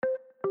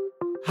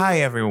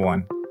Hi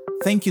everyone.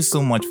 Thank you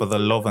so much for the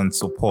love and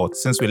support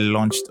since we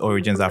launched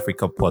Origins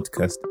Africa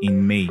podcast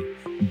in May,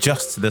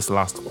 just this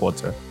last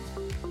quarter.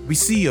 We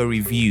see your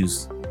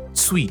reviews,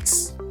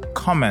 tweets,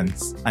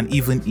 comments, and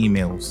even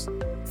emails.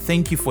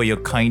 Thank you for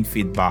your kind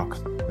feedback.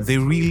 They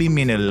really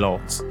mean a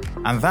lot.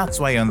 And that's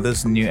why on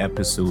this new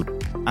episode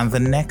and the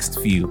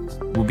next few,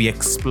 we'll be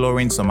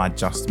exploring some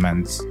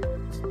adjustments.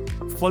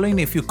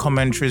 Following a few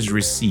commentaries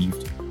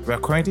received, we're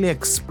currently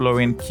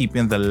exploring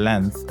keeping the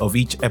length of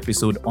each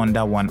episode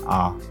under 1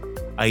 hour,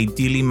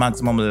 ideally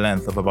maximum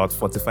length of about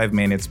 45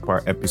 minutes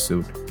per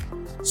episode.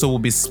 So we'll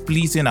be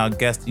splitting our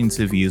guest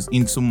interviews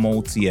into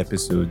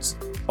multi-episodes.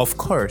 Of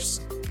course,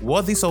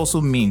 what this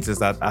also means is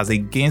that as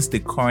against the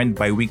current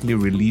bi-weekly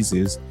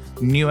releases,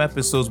 new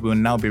episodes will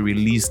now be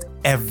released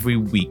every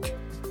week.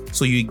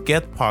 So you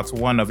get part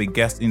 1 of a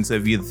guest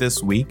interview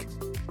this week,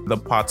 the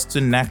part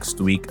 2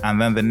 next week, and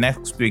then the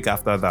next week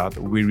after that,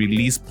 we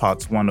release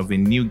part 1 of a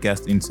new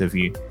guest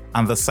interview,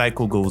 and the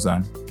cycle goes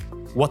on.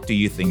 What do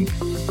you think?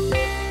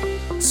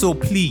 So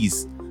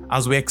please,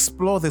 as we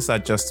explore this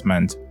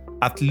adjustment,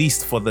 at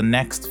least for the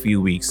next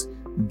few weeks,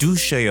 do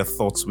share your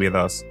thoughts with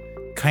us.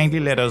 Kindly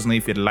let us know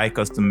if you'd like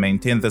us to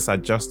maintain this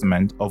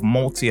adjustment of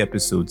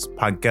multi-episodes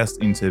per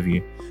guest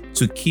interview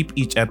to keep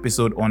each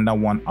episode under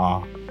 1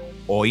 hour,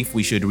 or if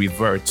we should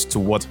revert to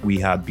what we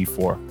had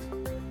before.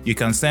 You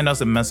can send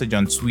us a message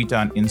on Twitter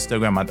and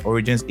Instagram at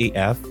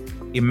OriginsAF,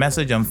 a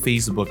message on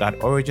Facebook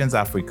at Origins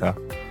Africa,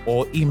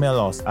 or email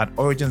us at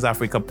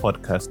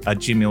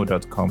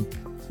originsafricapodcast@gmail.com.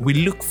 We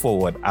look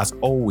forward, as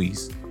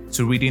always,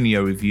 to reading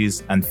your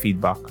reviews and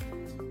feedback.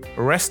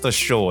 Rest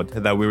assured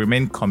that we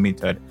remain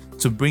committed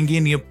to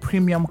bringing you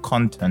premium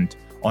content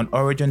on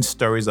origin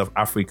stories of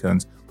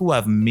Africans who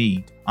have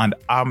made and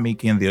are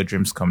making their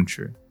dreams come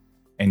true.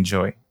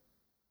 Enjoy.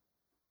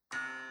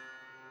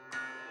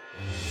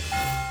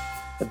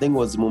 I think it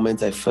was the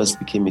moment I first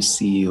became a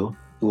CEO.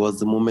 It was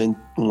the moment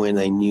when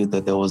I knew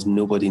that there was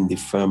nobody in the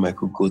firm I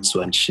could go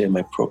to and share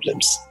my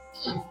problems.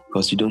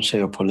 Because you don't share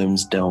your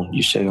problems down,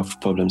 you share your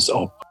problems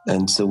up.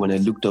 And so when I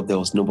looked up, there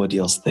was nobody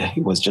else there.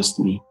 It was just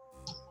me.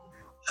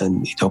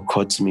 And it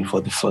occurred to me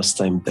for the first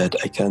time that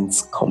I can't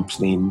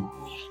complain.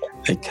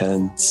 I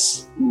can't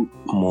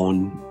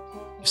moan.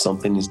 If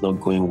something is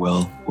not going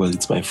well,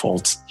 it's my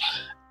fault.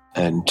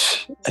 And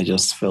I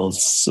just felt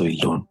so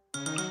alone.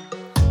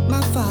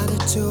 My father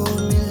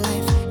told me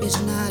life is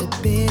not a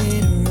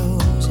bed of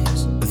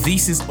roses.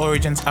 This is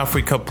Origins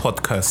Africa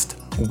podcast,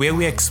 where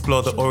we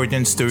explore the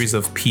origin stories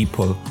of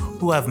people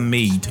who have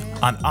made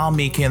and are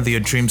making their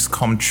dreams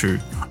come true,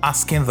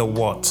 asking the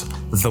what,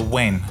 the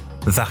when,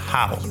 the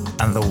how,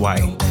 and the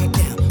why.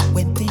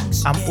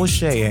 I'm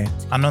Osheye,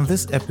 and on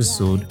this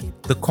episode,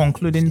 the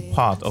concluding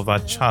part of our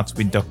chat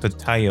with Dr.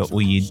 Tayo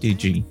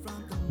Oyedeji,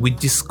 we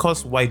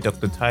discuss why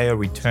Dr. Tayo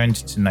returned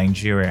to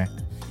Nigeria,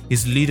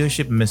 his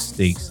leadership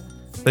mistakes,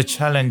 the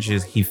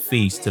challenges he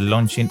faced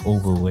launching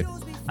Overwood,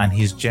 and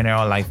his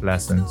general life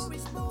lessons.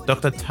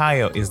 Dr.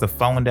 Tayo is the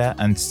founder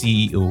and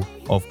CEO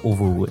of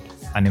Overwood,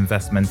 an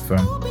investment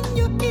firm.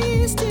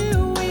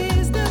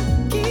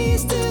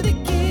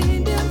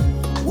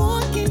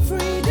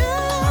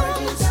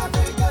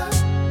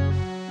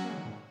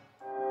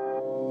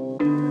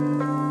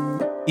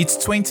 It's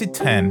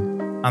 2010,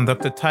 and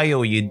Dr.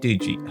 Tayo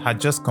Oyedeji had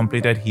just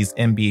completed his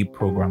MBA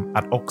program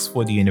at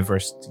Oxford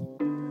University.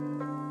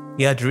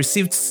 He had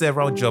received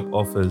several job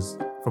offers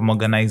from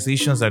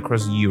organizations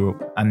across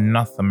Europe and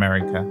North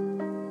America,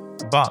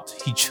 but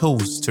he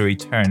chose to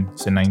return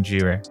to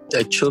Nigeria.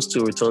 I chose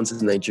to return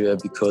to Nigeria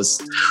because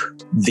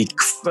the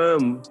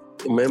firm,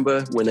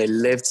 remember when I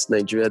left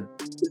Nigeria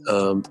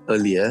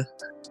earlier,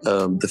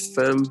 the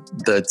firm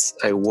that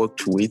I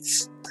worked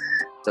with,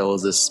 that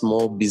was a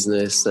small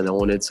business and I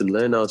wanted to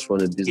learn how to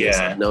run a business,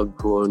 had now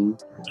grown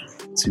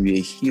to be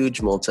a huge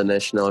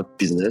multinational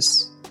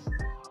business.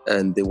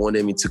 And they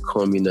wanted me to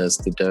come in as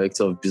the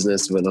director of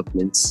business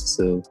development.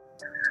 So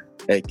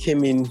I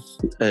came in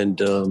and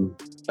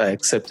I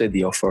accepted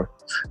the offer.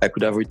 I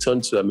could have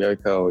returned to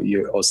America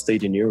or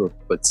stayed in Europe,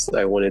 but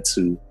I wanted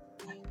to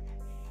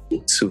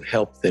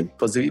help them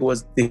because the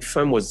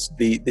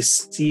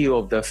CEO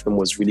of that firm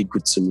was really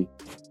good to me.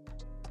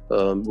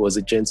 It was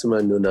a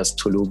gentleman known as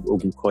Tolu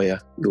Ogunkoya.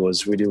 He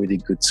was really, really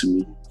good to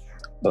me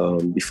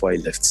before I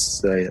left.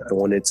 So I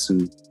wanted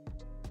to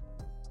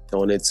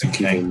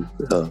give him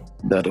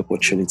that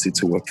opportunity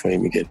to work for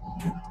him again.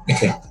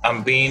 Okay.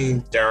 And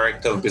being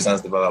director of business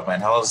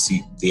development, how's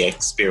the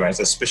experience?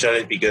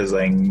 Especially because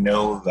I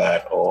know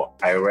that, or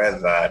I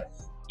read that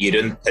you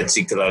didn't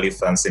particularly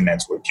fancy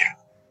networking.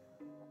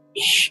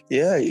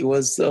 Yeah, it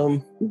was. I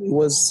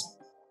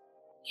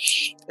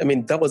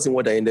mean, that wasn't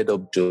what I ended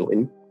up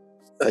doing.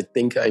 I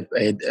think I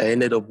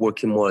ended up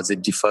working more as a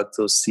de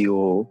facto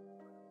COO.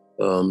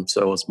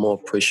 So I was more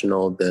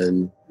operational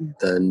than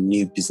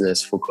new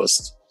business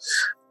focused.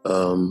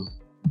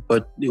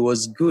 But it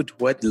was good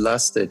while it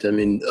lasted. I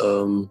mean,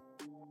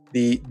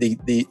 the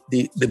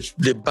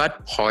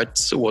bad part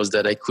was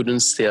that I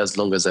couldn't stay as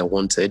long as I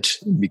wanted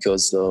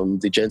because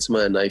the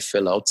gentleman and I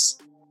fell out.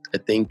 I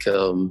think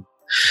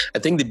I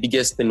think the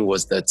biggest thing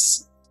was that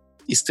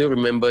you still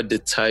remember the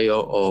tire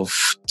of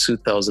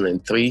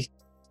 2003,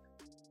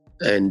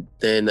 and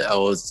then I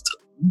was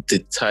the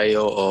tire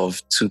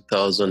of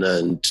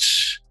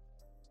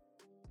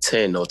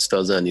 2010 or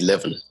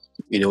 2011.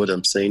 You know what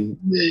I'm saying?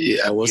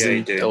 I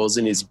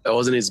wasn't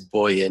his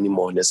boy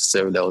anymore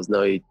necessarily. I was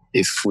now a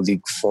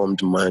fully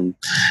formed man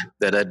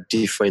that had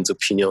different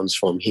opinions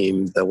from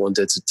him, that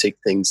wanted to take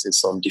things in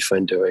some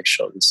different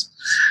directions.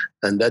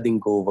 And that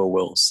didn't go over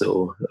well.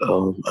 So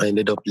I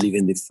ended up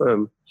leaving the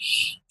firm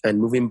and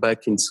moving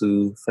back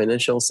into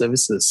financial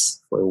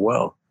services for a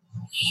while.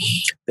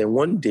 Then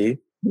one day,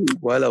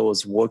 while I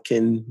was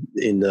working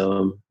in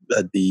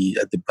at the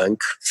bank,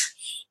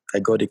 I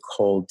got a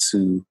call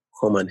to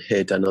come and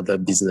head another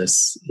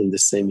business in the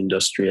same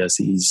industry as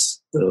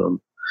his.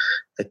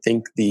 I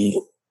think the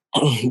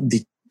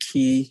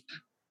key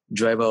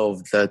driver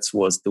of that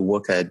was the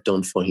work I had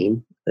done for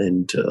him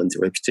and the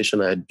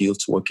reputation I had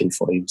built working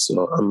for him.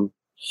 So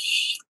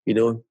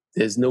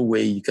there's no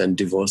way you can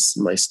divorce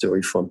my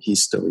story from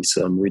his story.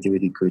 So I'm really,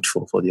 really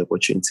grateful for the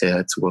opportunity I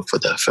had to work for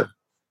that firm.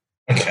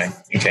 Okay.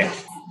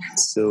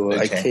 So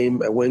I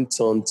went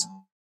on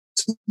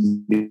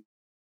to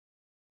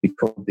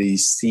become the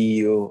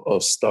CEO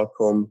of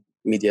Starcom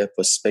Media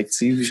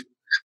Perspective.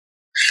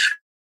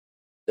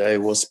 I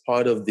was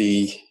part of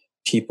the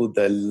people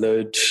that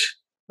led.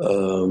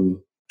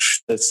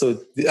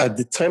 So at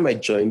the time I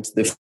joined,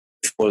 the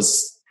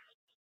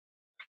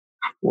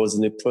was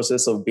in the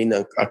process of being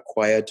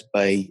acquired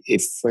by a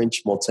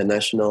French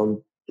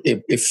multinational,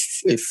 a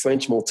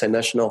French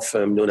multinational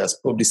firm known as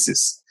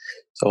Publicis.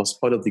 So I was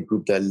part of the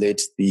group that led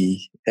the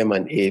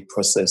M&A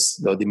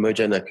process, or the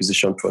merger and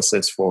acquisition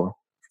process for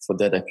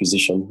that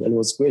acquisition. And it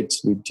was great.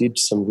 We did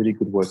some really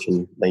good work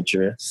in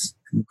Nigeria.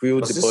 We grew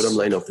the bottom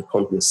line of the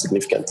company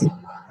significantly.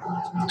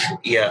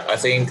 Yeah, I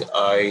think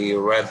I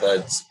read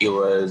that it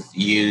was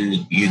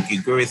you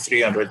grew it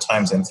 300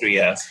 times in 3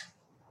 years.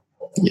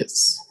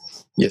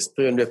 Yes,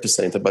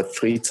 300%,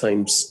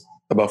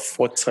 about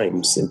 4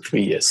 times in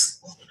 3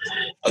 years.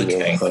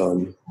 Okay.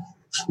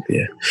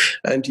 Yeah.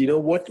 And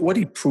what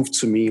it proved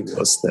to me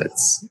was that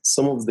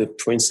some of the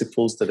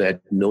principles that I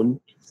had known,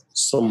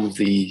 some of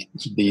the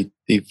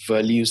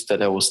values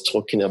that I was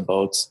talking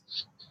about,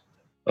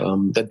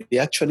 that they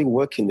actually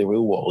work in the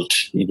real world.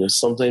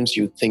 Sometimes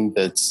you think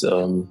that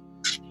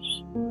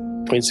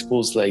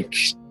principles like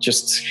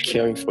just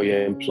caring for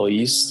your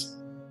employees,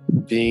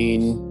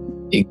 being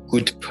a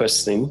good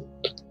person,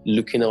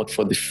 looking out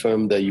for the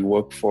firm that you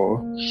work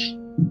for,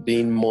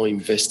 being more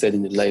invested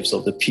in the lives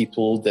of the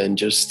people than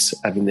just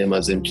having them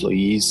as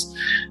employees,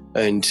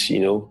 and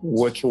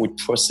working with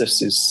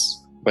processes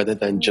rather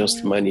than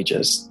just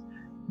managers.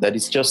 That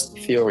is just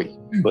theory.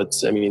 But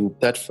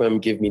that firm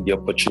gave me the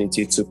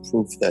opportunity to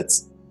prove that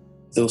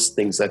those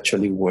things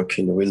actually work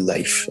in real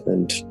life.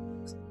 And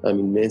I'm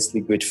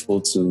immensely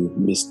grateful to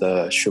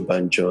Mr.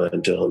 Shobanjo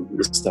and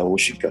Mr.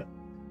 Woshika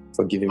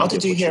for giving me the opportunity. How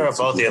did you hear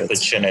about the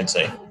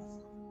opportunity?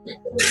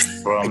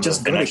 I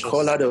just got a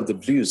call out of the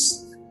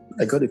blues.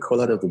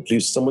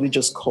 Somebody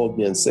just called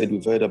me and said,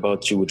 "We've heard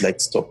about you, would like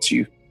to talk to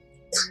you."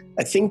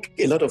 I think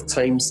a lot of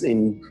times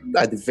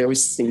at the very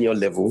senior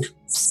level,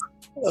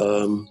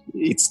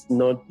 it's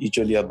not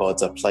usually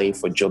about applying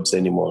for jobs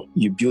anymore.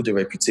 You build a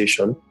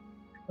reputation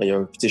and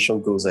your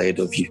reputation goes ahead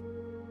of you.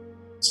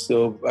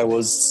 So I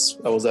was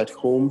at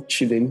home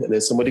chilling, and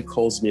then somebody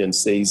calls me and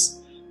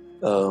says,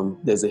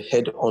 there's a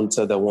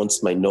headhunter that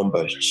wants my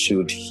number.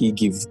 Should he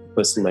give the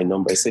person my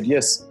number? I said,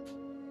 yes.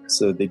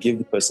 So they gave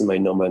the person my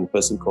number, and the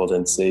person called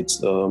and said,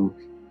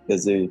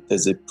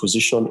 there's a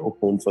position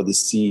open for the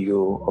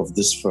CEO of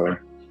this firm.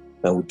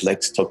 I would like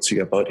to talk to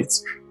you about it.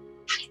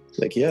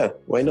 Like, yeah,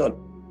 why not?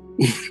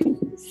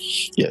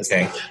 Yes.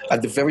 Okay.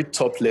 At the very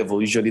top level,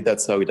 usually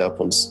that's how it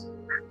happens.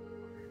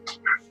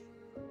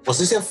 Was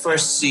this your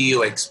first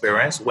CEO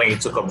experience when you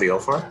took up the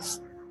offer?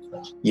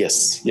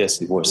 Yes,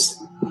 it was.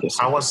 Yes.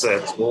 How was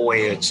it? What were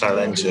your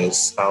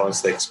challenges? How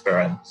was the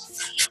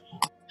experience?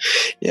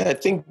 Yeah, I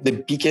think the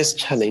biggest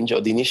challenge, or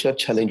the initial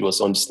challenge,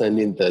 was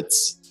understanding that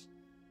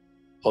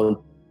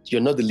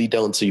you're not the leader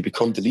until you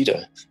become the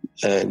leader.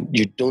 And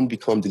you don't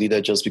become the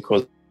leader just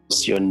because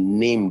you're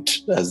named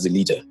as the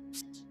leader.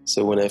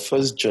 So when I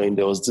first joined,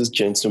 there was this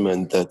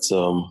gentleman that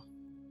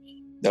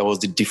was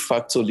the de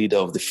facto leader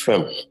of the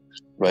firm,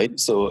 right?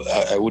 So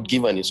I would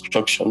give an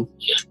instruction,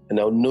 and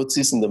I would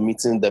notice in the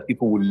meeting that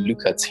people would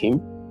look at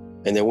him,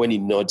 and then when he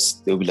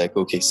nods, they'll be like,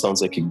 okay,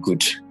 sounds like a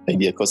good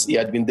idea, because he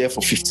had been there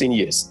for 15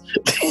 years,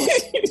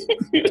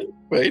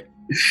 right?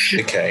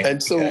 Okay.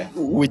 And so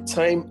with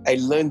time, I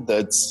learned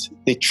that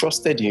they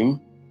trusted him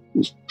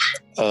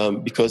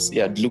because he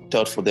had looked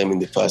out for them in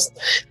the past.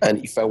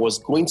 And if I was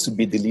going to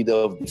be the leader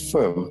of the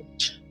firm,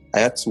 I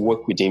had to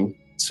work with him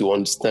to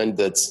understand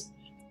that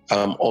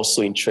I'm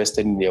also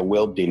interested in their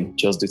well-being,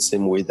 just the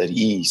same way that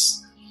he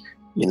is.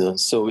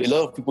 So a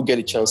lot of people get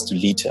a chance to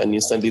lead, and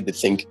instantly they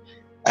think,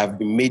 I've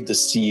been made the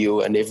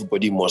CEO and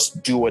everybody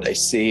must do what I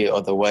say,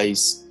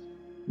 otherwise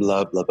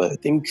blah, blah, blah. I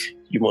think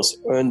you must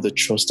earn the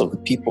trust of the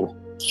people.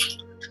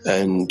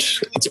 And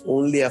it's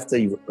only after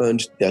you've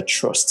earned their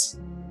trust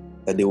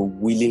that they will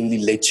willingly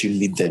let you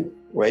lead them,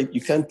 right?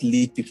 You can't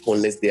lead people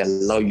unless they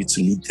allow you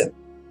to lead them.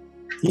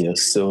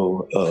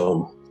 So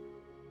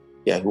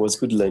it was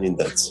good learning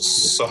that.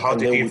 So how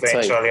did you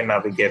eventually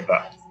navigate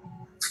that?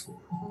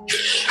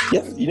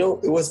 Yeah,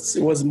 it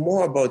was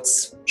more about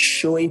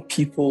showing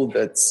people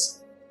that.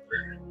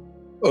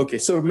 Okay,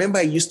 so remember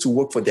I used to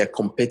work for their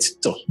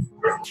competitor.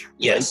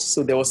 Yes. Right?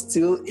 So there was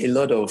still a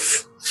lot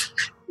of,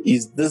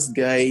 is this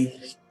guy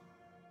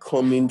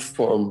coming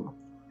from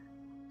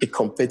a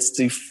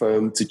competitive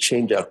firm to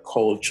change our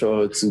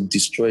culture, to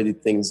destroy the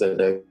things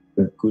that are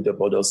good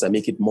about us and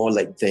make it more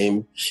like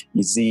them?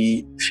 Is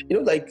he,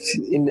 like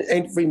in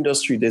every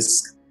industry,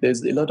 there's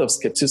a lot of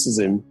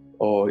skepticism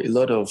or a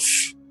lot of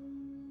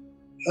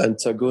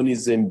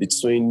antagonism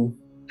between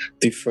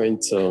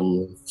different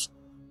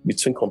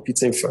between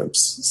competing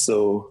firms.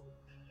 So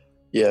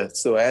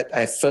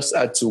I first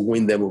had to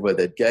win them over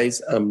that.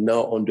 Guys, I'm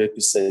now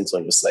 100%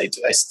 on your side.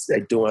 I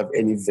don't have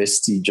any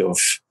vestige of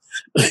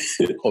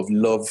of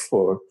love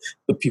for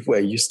the people I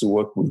used to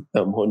work with.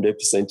 I'm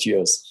 100%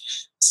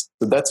 yours. So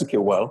that took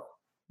a while,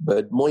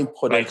 but more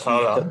importantly, like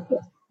how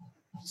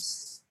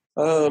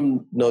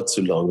long? Not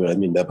too long. I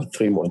mean, about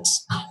 3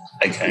 months.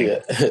 Okay.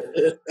 Yeah.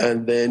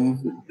 And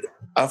then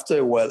after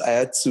a while, I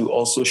had to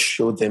also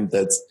show them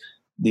that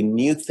the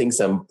new things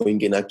I'm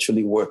bringing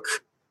actually work.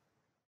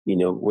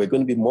 We're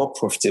going to be more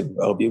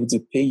profitable. I'll be able to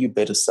pay you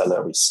better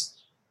salaries.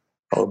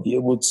 I'll be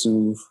able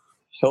to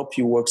help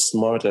you work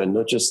smarter,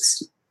 not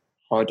just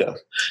harder,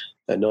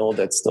 and all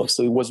that stuff.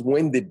 So it was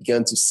when they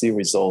began to see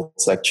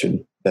results,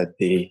 actually, that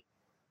they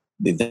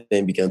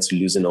then began to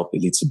loosen up a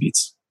little bit.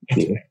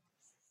 Yeah.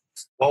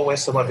 What were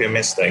some of your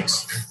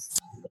mistakes?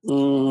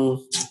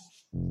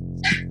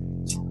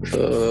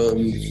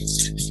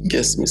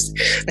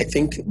 I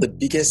think the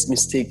biggest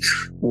mistake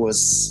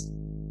was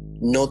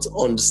not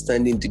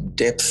understanding the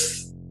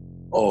depth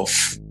of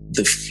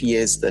the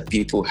fears that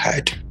people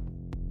had,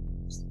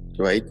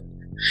 right?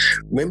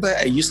 Remember,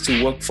 I used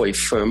to work for a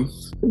firm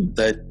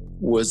that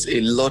was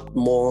a lot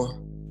more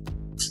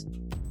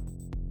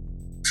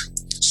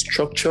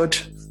structured,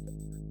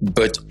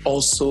 but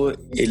also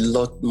a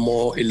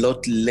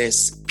lot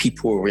less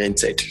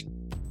people-oriented,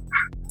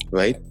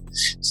 right?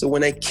 So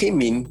when I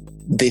came in,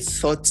 they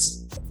thought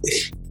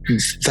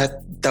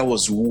that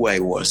was who I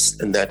was,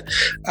 and that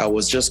it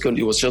was just going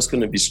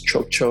to be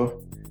structure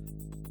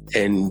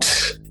and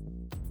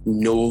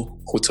no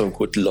quote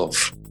unquote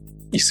love.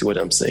 You see what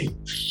I'm saying?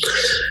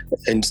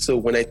 And so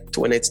when I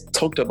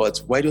talked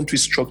about why don't we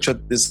structure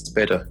this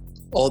better,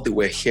 all they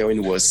were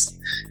hearing was,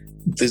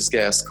 this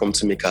guy has come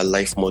to make our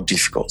life more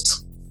difficult.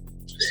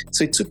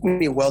 So it took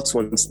me a while to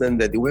understand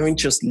that they weren't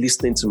just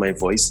listening to my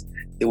voice,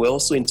 they were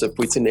also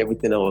interpreting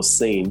everything I was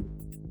saying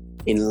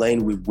in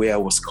line with where I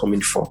was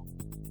coming from.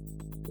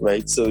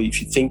 Right? So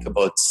if you think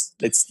about,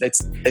 let's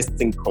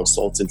think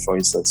consulting, for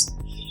instance.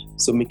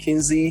 So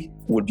McKinsey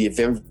would be a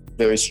very,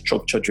 very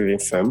structure-driven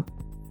firm,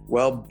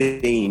 while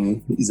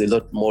Bain is a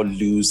lot more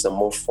loose and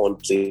more fun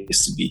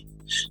place to be.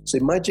 So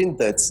imagine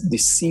that the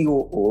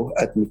COO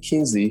at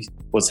McKinsey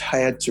was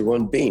hired to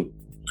run Bain.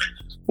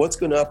 What's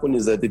going to happen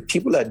is that the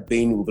people at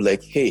Bain will be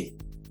like, hey,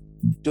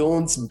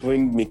 don't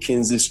bring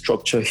McKinsey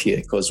structure here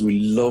because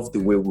we love the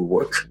way we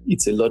work.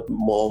 It's a lot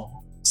more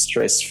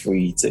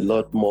stress-free. It's a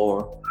lot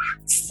more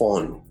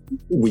fun.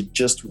 We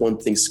just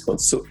want things to come.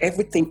 So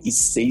everything he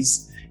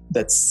says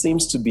that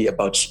seems to be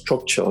about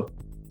structure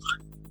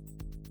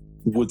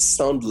would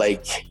sound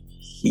like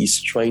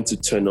he's trying to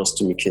turn us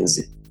to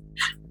McKinsey.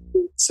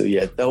 So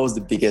yeah, that was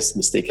the biggest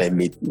mistake I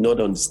made, not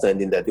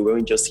understanding that they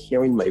weren't just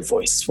hearing my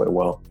voice for a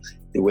while.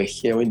 They were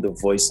hearing the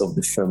voice of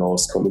the firm I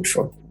was coming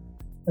from.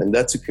 And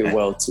that took a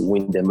while to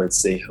win them and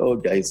say, oh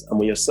guys, I'm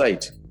on your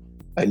side.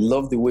 I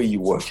love the way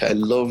you work. I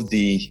love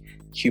the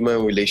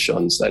human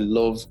relations. I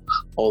love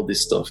all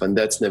this stuff. And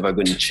that's never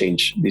going to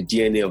change. The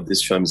DNA of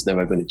this firm is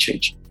never going to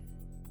change.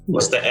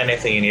 Was there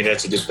anything you needed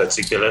to do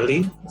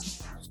particularly?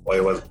 Or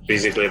it was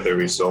basically the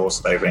results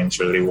that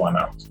eventually won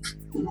out?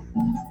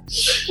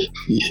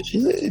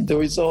 The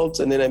results,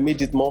 and then I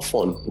made it more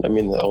fun. I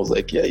mean, I was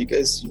like, yeah, you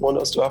guys want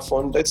us to have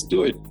fun? Let's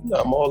do it.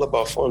 I'm all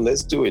about fun.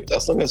 Let's do it.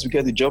 As long as we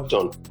get the job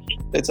done.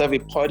 Let's have a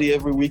party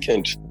every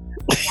weekend.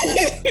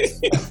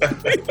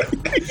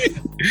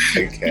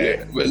 Okay.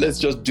 Yeah, but let's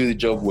just do the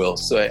job well.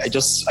 So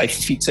I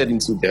fitted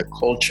into their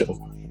culture,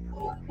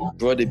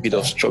 brought a bit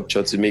of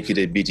structure to make it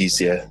a bit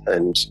easier,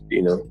 and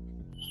it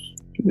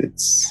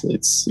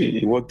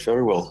worked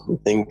very well. I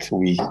think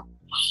we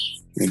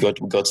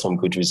got some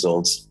good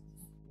results.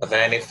 Are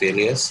there any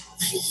failures?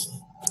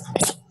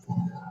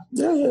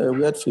 Yeah,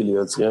 we had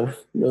failures. Yeah,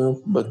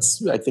 but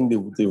I think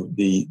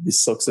the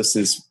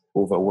successes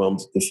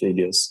overwhelmed the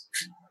failures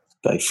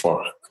by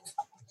far.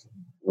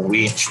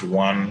 Which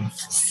one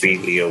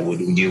failure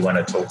would you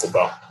want to talk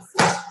about?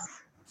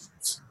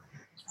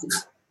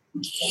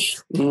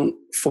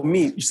 For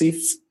me, you see,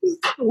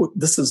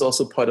 this is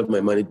also part of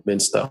my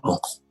management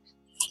style.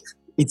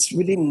 It's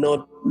really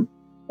not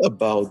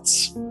about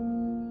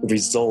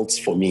results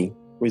for me.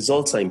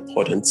 Results are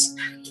important,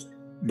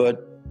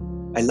 But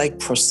I like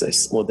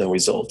process more than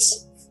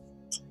results.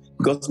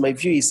 Because my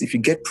view is if you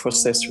get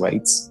process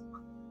right,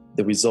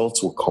 the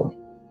results will come.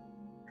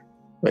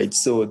 Right?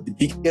 So the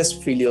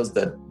biggest failures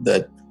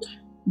that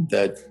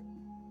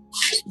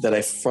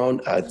I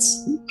found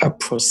are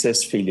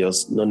process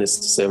failures, not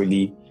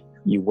necessarily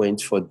you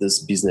went for this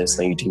business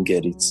and you didn't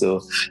get it.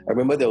 So I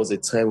remember there was a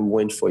time we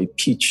went for a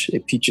pitch. A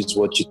pitch is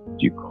what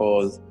you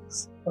call,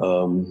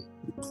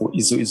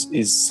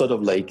 is sort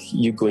of like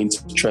you going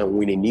to try and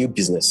win a new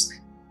business.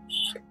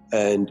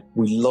 And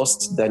we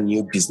lost that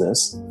new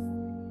business.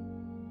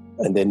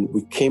 And then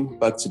we came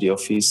back to the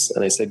office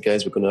and I said,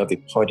 guys, we're going to have a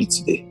party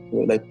today. We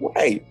were like,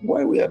 why?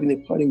 Why are we having a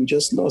party? We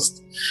just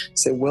lost. I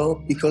said, well,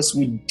 because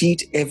we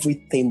did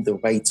everything the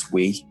right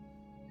way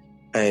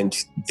and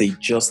they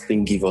just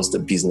didn't give us the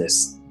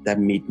business. That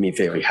made me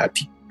very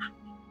happy.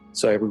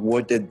 So I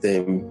rewarded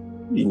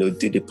them,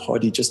 did a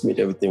party, just made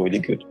everything really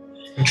good.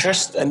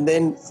 Interesting. And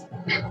then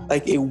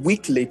like a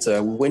week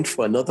later, we went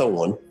for another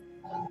one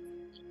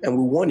and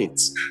we won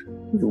it.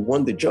 We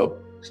won the job.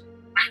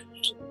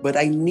 But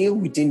I knew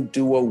we didn't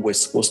do what we were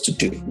supposed to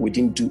do. We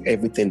didn't do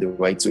everything the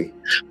right way.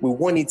 We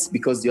won it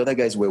because the other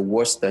guys were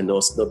worse than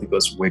us, not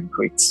because we were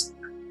great.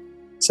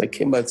 So I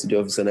came back to the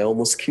office and I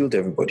almost killed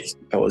everybody.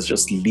 I was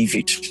just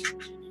livid.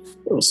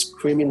 I was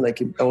screaming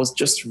I was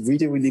just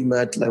really, really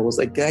mad. I was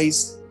like,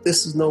 guys,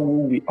 this is not who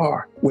we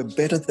are. We're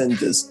better than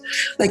this.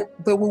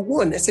 But we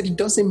won. I said, it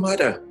doesn't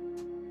matter.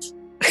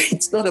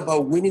 It's not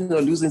about winning or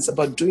losing. It's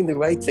about doing the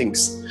right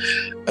things.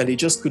 And they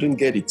just couldn't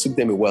get it. It took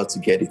them a while to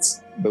get it.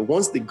 But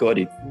once they got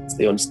it,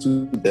 they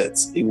understood that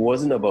it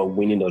wasn't about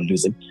winning or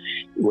losing.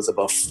 It was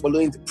about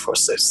following the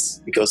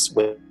process. Because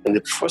when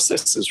the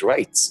process is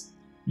right,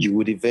 you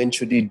would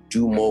eventually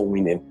do more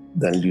winning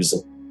than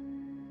losing.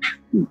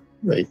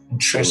 Right?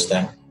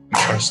 Interesting.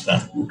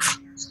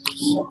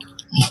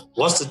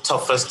 What's the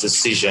toughest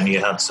decision you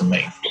had to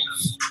make?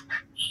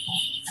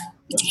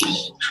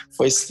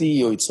 For a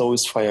CEO, it's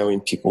always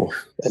firing people,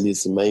 at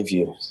least in my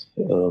view,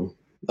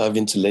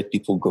 having to let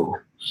people go.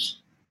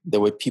 There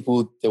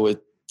were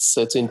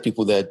certain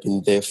people that had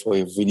been there for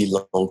a really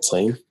long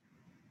time,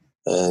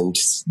 and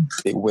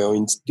they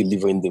weren't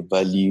delivering the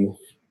value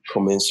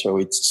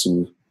commensurate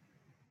to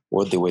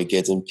what they were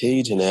getting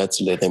paid, and I had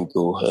to let them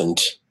go.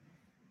 And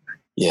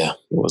yeah,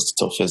 it was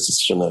the toughest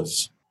decision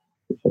I've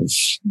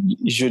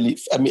usually.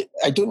 I mean,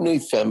 I don't know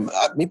if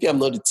maybe I'm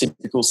not a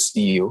typical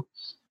CEO.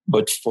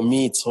 But for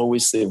me, it's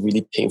always a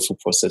really painful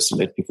process to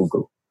let people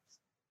go.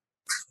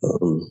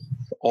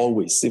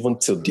 Always, even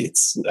till date.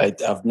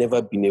 I've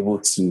never been able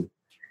to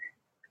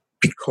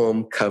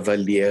become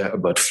cavalier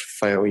about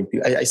firing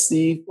people. I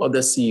see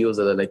other CEOs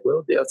that are like,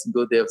 well, they have to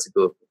go.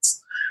 But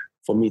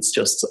for me, it's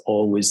just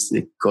always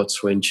a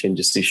gut-wrenching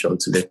decision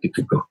to let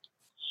people go.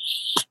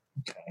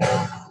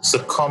 Okay. So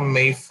come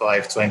May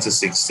 5,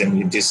 2016,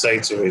 you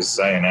decide to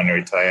resign and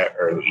retire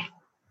early.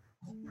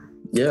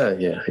 Yeah.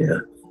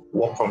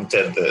 What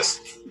prompted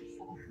this?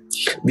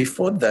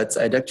 Before that,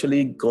 I'd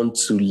actually gone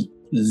to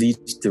lead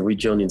the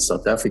region in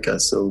South Africa.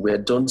 So we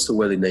had done so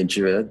well in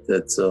Nigeria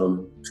that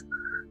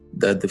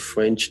the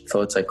French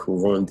thought I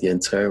could run the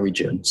entire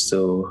region.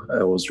 So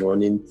I was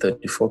running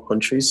 34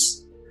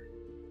 countries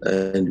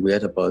and we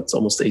had about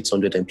almost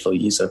 800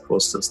 employees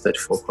across those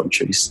 34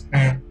 countries.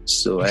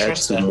 So I had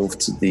to move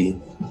to the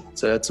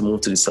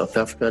South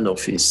African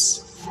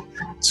office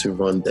to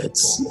run that.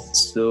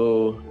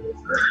 So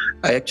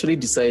I actually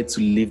decided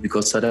to leave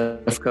because South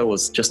Africa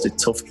was just a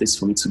tough place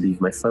for me to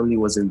live. My family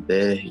wasn't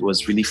there. It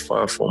was really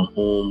far from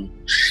home.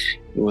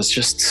 It was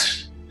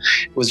just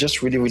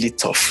really, really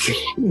tough.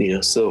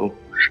 So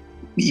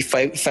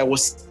if I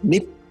was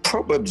maybe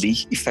probably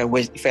if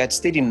I had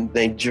stayed in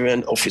the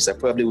Nigerian office, I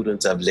probably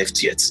wouldn't have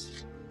left yet.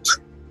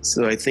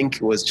 So I think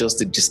it was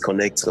just a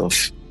disconnect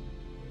of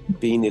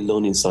being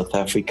alone in South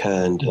Africa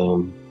and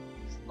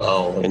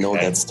and all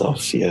that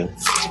stuff. Yeah.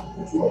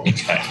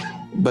 Okay.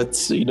 But,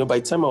 by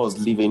the time I was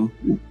leaving,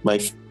 my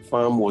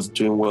farm was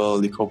doing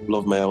well. A couple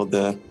of my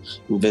other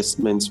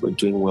investments were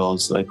doing well.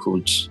 So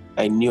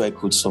I knew I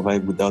could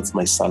survive without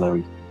my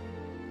salary.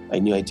 I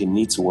knew I didn't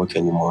need to work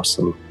anymore.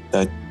 So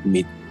that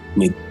made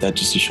that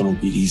decision a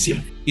bit easier.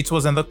 It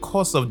was in the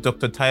course of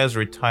Dr. Tayo's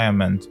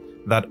retirement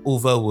that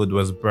Overwood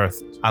was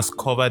birthed, as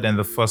covered in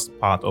the first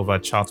part of our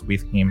chat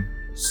with him.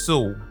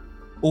 So,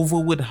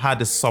 Overwood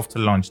had a soft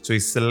launch to a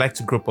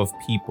select group of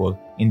people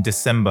in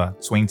December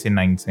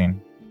 2019.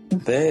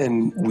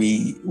 Then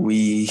we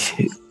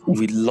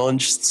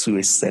launched to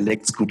a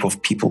select group of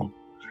people.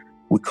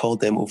 We called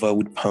them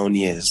Overwood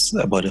Pioneers,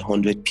 about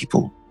 100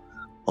 people,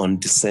 on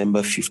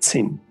December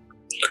 15.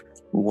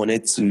 We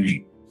wanted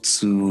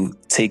to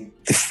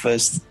take the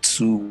first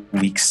 2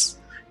 weeks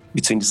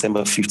between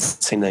December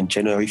 15 and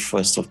January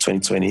 1st of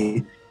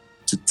 2020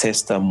 to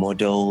test our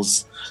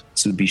models,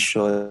 to be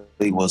sure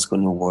it was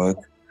going to work.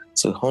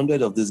 So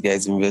 100 of these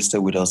guys invested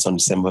with us on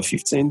December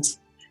 15th.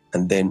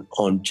 And then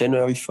on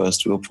January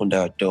 1st, we opened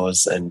our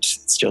doors and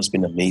it's just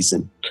been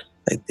amazing.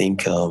 I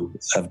think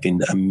I've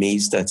been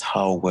amazed at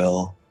how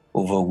well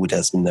Overwood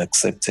has been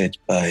accepted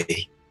by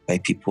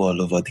people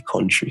all over the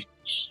country.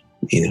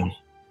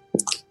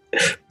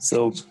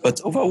 So,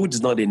 but Overwood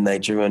is not a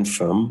Nigerian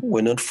firm.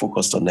 We're not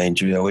focused on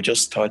Nigeria. We're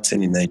just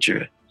starting in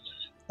Nigeria.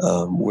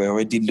 We're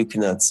already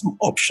looking at some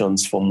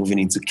options for moving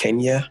into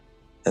Kenya.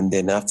 And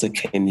then after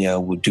Kenya,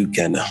 we'll do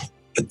Ghana.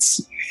 But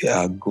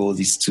our goal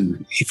is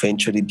to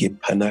eventually be a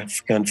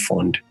Pan-African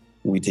fund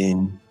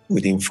within 4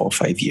 or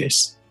 5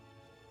 years.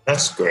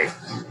 That's great.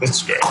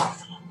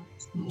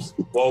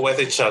 What were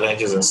the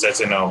challenges in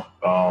setting up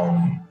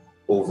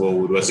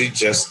Overwood? Was it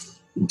just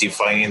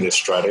defining the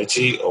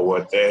strategy, or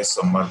were there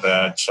some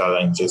other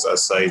challenges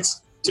aside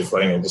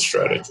defining the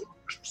strategy?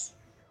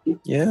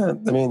 Yeah,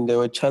 I mean, there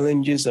were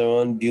challenges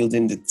around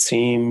building the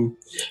team,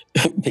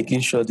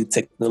 making sure the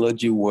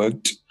technology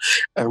worked.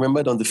 I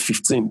remember on the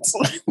 15th,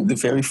 the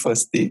very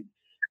first day,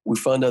 we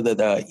found out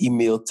that our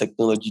email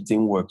technology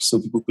didn't work, so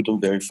people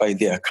couldn't verify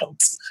their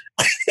accounts.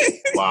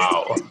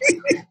 Wow.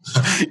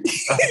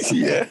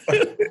 Yeah.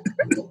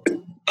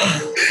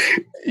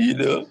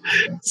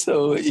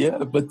 So yeah,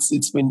 but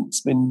it's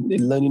been a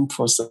learning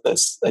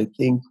process. I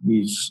think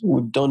we've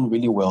done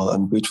really well.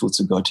 I'm grateful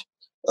to God.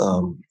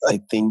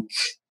 I think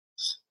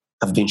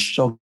I've been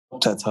shocked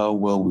at how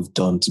well we've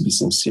done, to be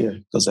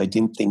sincere, because I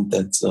didn't think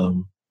that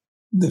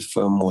the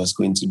firm was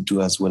going to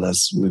do as well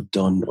as we've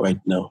done right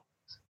now.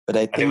 But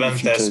I think the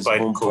future is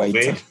more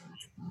brighter.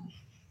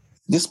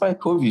 Despite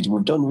COVID,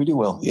 we've done really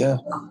well. Yeah,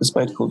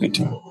 despite COVID,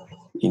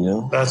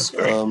 That's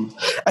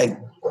great.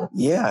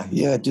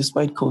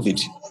 Despite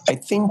COVID, I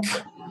think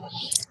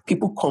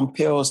people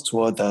compare us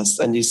to others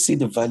and they see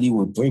the value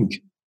we bring,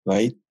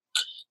 right?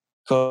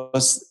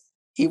 Because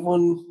I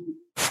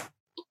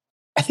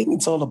think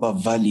it's all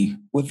about value.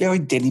 We're very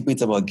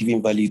deliberate about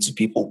giving value to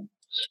people.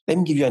 Let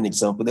me give you an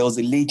example. There was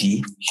a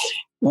lady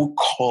who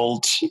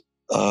called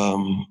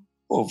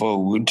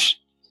Overwood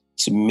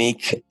to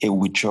make a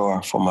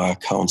withdrawal from our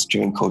accounts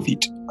during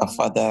COVID. Her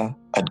father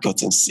had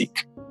gotten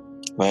sick,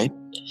 right?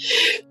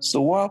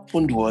 So what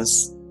happened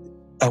was,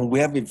 and we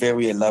have a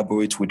very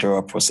elaborate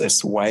withdrawal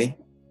process. Why?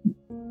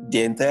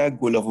 The entire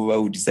goal of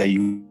Overwood is that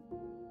you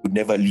would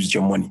never lose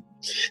your money.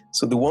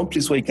 So the one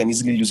place where you can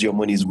easily lose your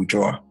money is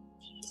withdrawal.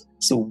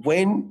 So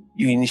when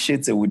you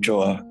initiate a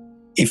withdrawal,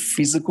 a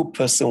physical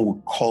person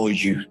will call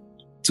you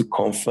to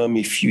confirm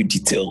a few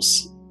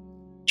details,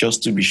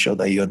 just to be sure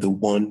that you're the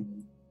one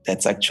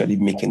that's actually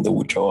making the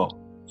withdrawal.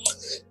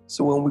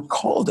 So when we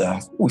called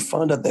her, we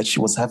found out that she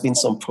was having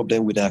some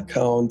problem with her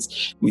account,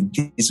 with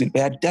this.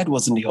 Her dad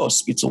was in the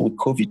hospital with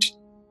COVID,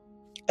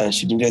 and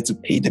she needed to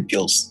pay the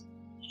bills.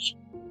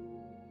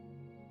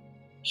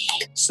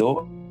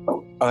 So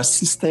our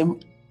system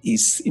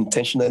is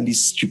intentionally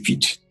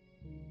stupid,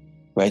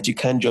 right? You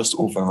can't just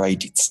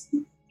override it,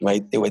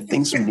 right? There were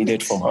things we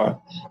needed from her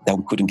that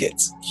we couldn't get.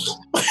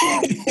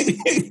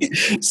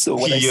 So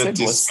what I said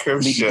was,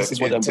 this is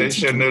what I'm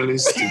intentionally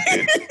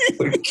stupid.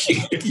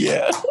 Okay.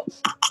 Yeah.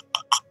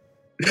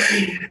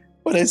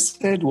 What I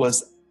said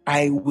was,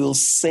 I will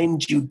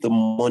send you the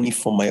money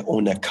from my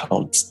own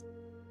account.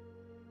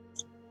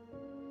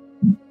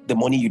 The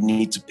money you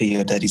need to pay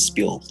your daddy's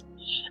bill.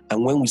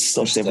 And when we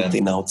sort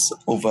everything out,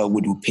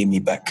 Overwood will pay me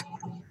back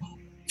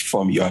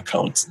from your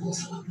account.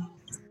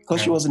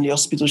 Because she was in the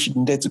hospital, she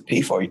needed to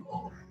pay for it.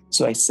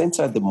 So I sent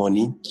her the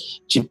money.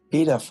 She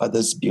paid her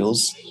father's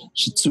bills.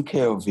 She took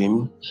care of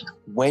him.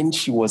 When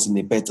she was in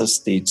a better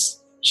state,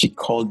 she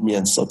called me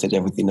and sorted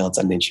everything out,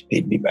 and then she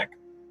paid me back.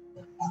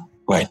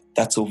 Right,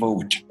 that's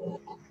Overwood.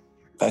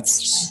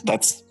 It's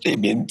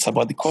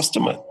about the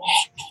customer,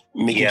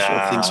 making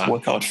sure things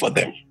work out for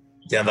them.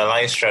 The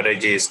underlying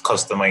strategy is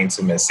customer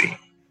intimacy.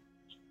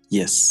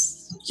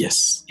 Yes.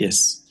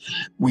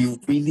 We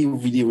really,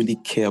 really, really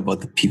care about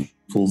the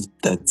people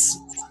that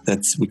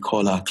we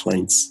call our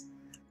clients.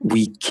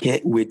 We care.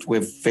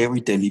 We're very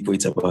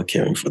deliberate about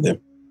caring for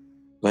them,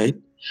 right?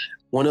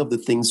 One of the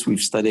things we've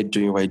started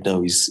doing right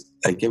now is,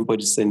 like,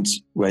 everybody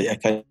sends, right? I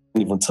can't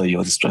even tell you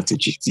all the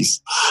strategy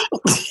is.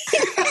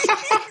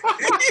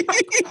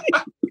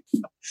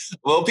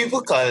 Well,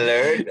 people can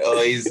learn,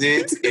 or is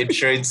it a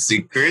trade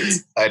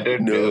secret? I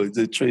don't know. No, it's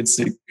a trade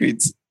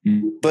secret.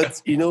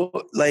 But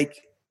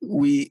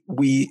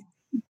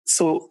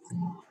so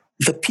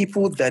the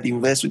people that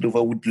invest with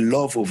Overwood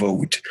love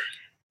Overwood.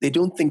 They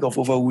don't think of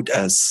Overwood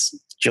as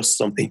just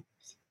something.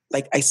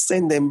 Like, I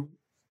send them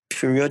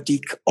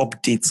periodic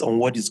updates on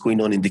what is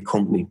going on in the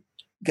company.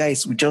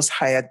 Guys, we just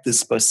hired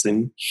this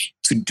person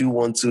to do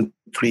 1, 2,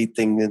 3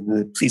 things.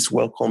 Please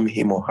welcome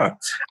him or her.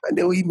 And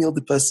they'll email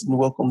the person,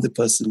 welcome the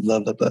person,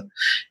 blah, blah, blah.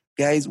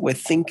 Guys, we're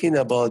thinking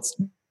about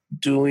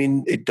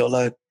doing a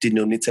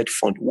dollar-denominated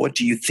fund. What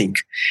do you think?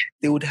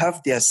 They would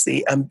have their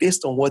say, and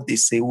based on what they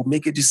say, we'll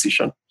make a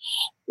decision.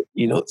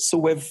 So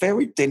we're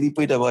very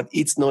deliberate about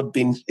it not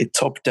being a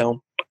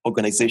top-down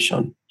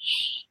organization.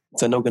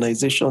 It's an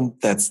organization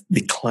that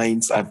the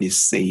clients have a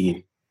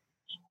say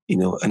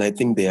in, and I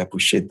think they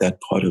appreciate that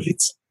part of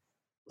it.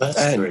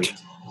 That's great.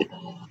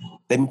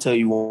 Let me tell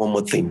you one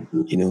more thing.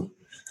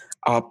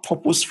 Our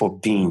purpose for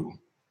being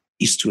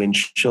is to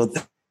ensure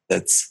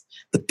that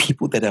the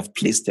people that have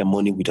placed their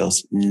money with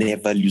us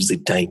never lose a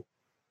dime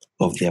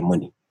of their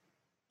money.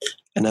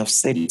 And I've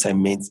said it, I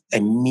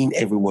mean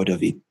every word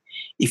of it.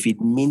 If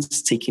it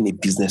means taking a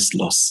business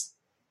loss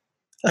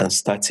and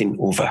starting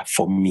over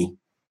for me,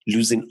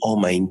 losing all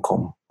my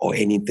income or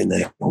anything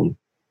I own,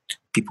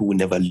 people will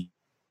never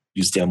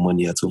lose their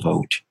money at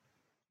Overwood.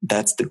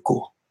 That's the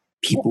goal.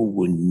 People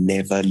will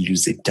never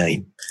lose a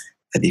dime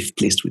that they've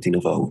placed within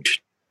Overwood.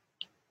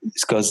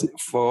 It's because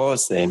for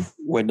us,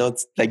 we're not,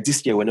 like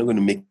this year, we're not going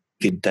to make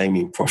a dime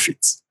in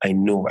profits. I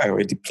know, I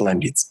already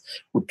planned it.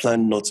 We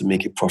plan not to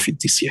make a profit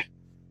this year.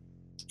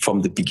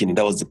 From the beginning,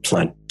 that was the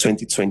plan.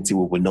 2020,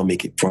 we will not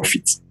make a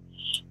profit.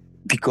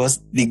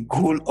 Because the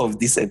goal of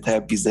this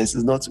entire business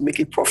is not to make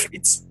a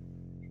profit.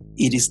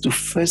 It is to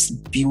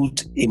first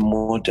build a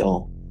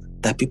model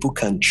that people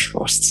can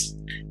trust,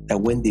 that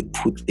when they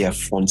put their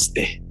funds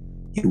there,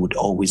 it would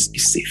always be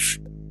safe.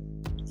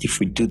 If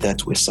we do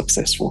that, we're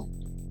successful.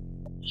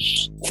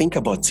 Think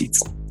about it.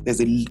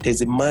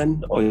 There's a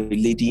man or a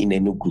lady in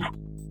Enugu.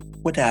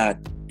 What are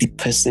the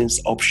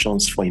person's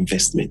options for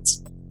investment?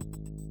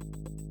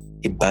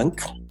 A bank,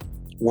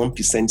 1%,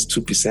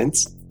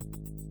 2%.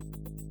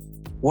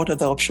 What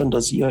other option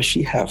does he or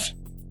she have?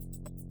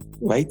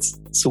 Right?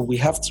 So we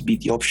have to be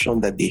the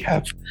option that they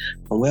have.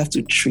 And we have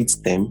to treat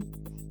them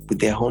with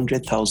their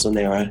 100,000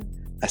 naira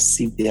as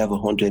if they have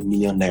 100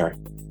 million naira.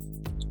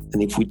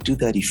 And if we do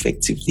that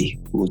effectively,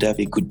 we would have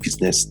a good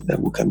business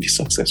that we can be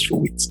successful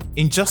with.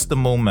 In just a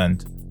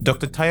moment,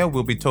 Dr. Tayo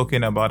will be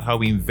talking about how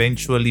he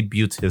eventually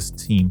built his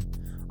team,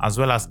 as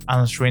well as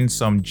answering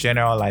some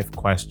general life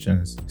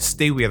questions.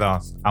 Stay with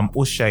us. I'm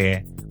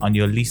Oshaye, and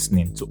you're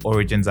listening to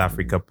Origins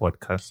Africa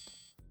podcast.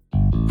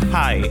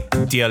 Hi,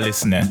 dear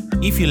listener.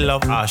 If you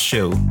love our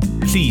show,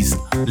 please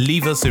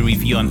leave us a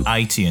review on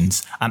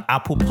iTunes and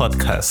Apple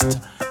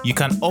Podcast. You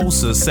can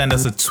also send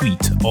us a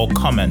tweet or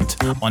comment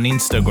on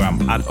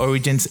Instagram at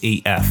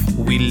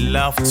OriginsAF. We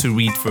love to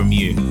read from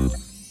you.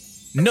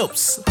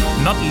 Nopes,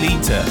 not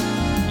later.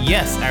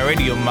 Yes, I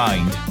read your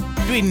mind.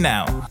 Do it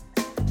now.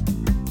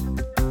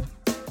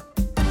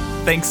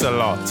 Thanks a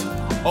lot.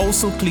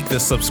 Also click the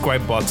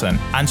subscribe button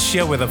and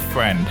share with a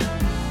friend.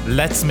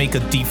 Let's make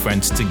a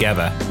difference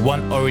together,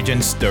 one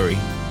origin story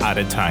at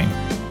a time.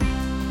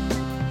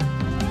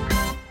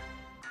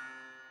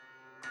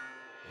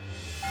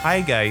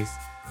 Hi guys,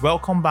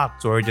 welcome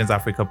back to Origins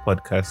Africa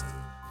podcast.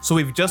 So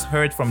we've just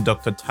heard from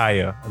Dr.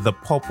 Tayo the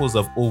purpose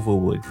of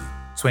Overwood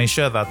to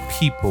ensure that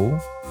people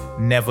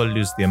never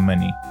lose their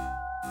money.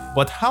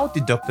 But how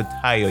did Dr.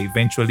 Tayo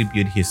eventually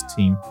build his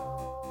team?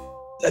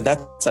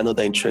 That's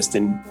another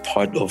interesting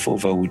part of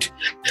Overwood.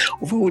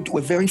 Overwood,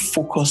 we're very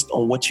focused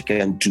on what you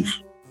can do,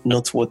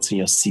 not what's in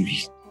your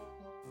CV,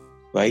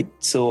 right?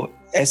 So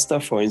Esther,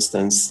 for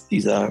instance,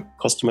 is our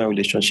customer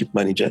relationship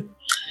manager.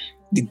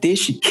 The day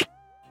she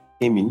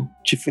came in,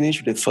 she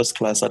finished with a first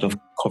class out of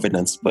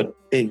Covenants. But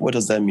hey, what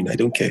does that mean? I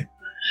don't care.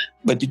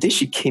 But the day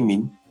she came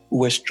in, we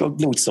were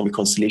struggling with some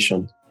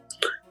reconciliation.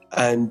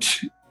 And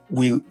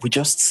we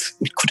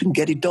couldn't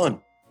get it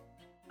done,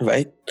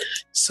 right?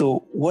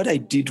 So what I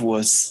did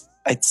was,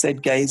 I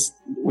said, guys,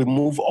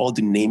 remove all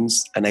the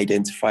names and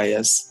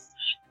identifiers,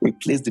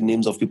 replace the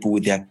names of people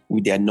with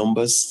their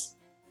numbers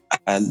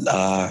and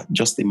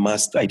just a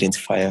masked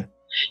identifier.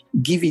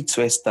 Give it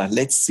to Esther.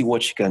 Let's see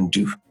what she can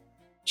do.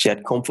 She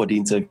had come for the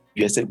interview.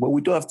 I said, well,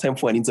 we don't have time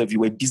for an interview.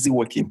 We're busy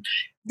working.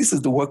 This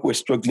is the work we're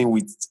struggling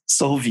with.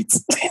 Solve it.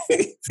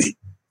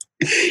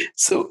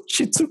 So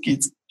she took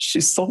it.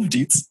 She solved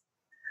it.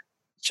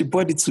 She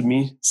brought it to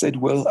me, said,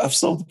 well, I've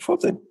solved the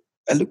problem.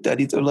 I looked at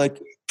it. I'm like,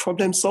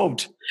 problem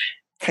solved.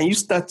 Can you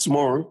start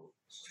tomorrow?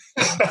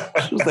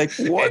 She was like,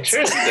 what?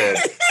 Interesting.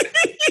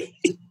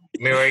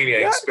 Mirroring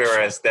your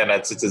experience then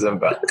at Citizen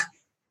Bank.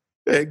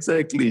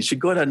 Exactly. She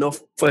got an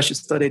offer. She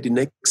started the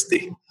next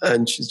day.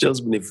 And she's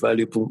just been a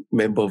valuable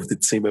member of the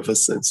team ever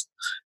since.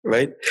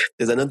 Right?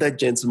 There's another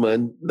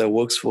gentleman that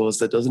works for us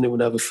that doesn't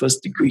even have a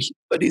first degree,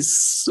 but he's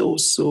so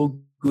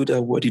good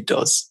at what he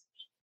does.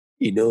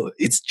 You know,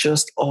 it's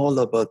just all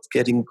about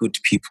getting good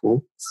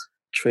people,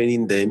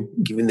 training them,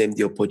 giving them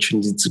the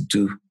opportunity to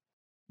do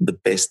the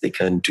best they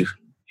can do,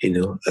 you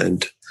know,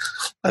 and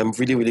I'm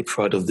really, really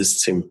proud of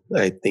this team.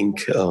 I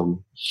think,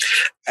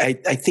 I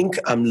think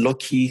I'm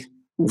lucky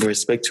with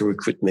respect to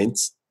recruitment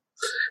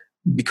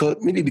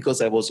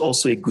because I was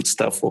also a good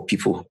staff for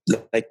people.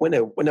 Like when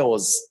I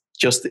was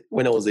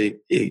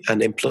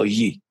an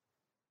employee,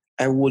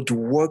 I would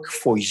work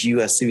for you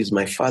as if it's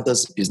my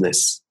father's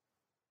business.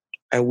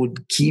 I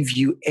would give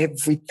you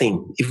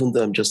everything, even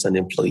though I'm just an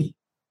employee.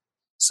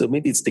 So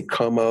maybe it's the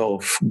karma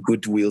of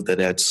goodwill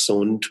that I had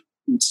sown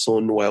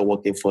while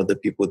working for the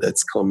people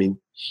that's coming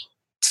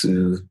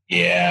to.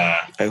 Yeah.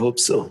 I hope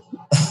so.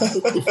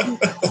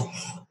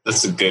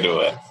 That's a good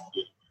one.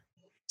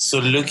 So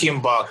looking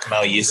back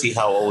now, you see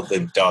how all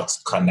the dots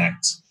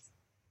connect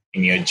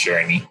in your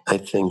journey? I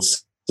think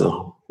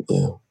so.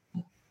 Yeah.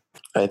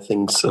 I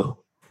think so.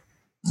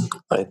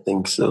 I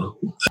think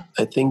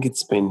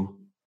it's been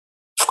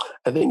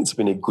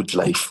a good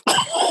life.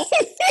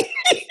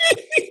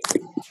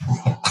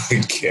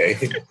 Okay.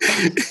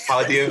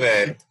 How do you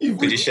mean?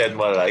 Could you shed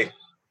more light?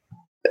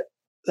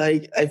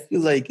 like I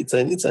feel like it's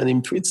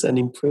an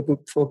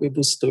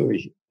improbable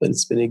story, but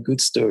it's been a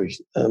good story.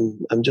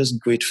 I'm just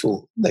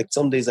grateful. Like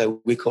some days I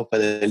wake up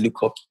and I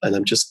look up and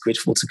I'm just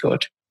grateful to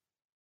God.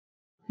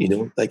 You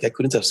know, like I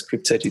couldn't have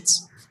scripted it.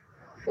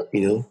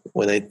 You know,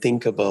 when I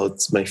think about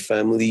my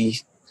family,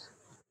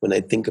 when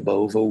I think about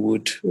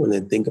Overwood, when I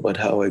think about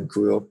how I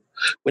grew up,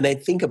 when I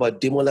think about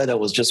Demola that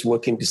was just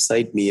working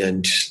beside me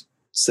and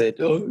said,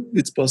 "Oh,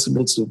 it's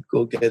possible to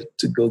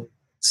go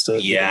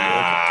study."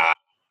 Yeah.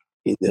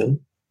 You know,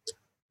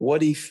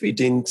 what if he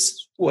didn't?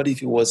 What if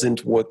he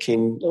wasn't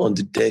working on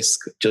the desk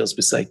just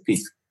beside me?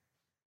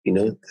 You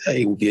know,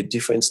 it would be a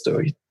different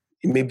story.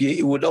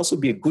 It would also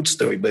be a good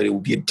story, but it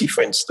would be a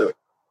different story.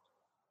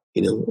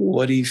 You know,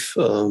 what if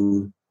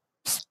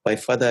my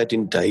father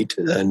hadn't died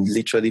and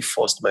literally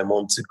forced my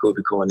mom to go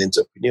become an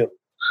entrepreneur?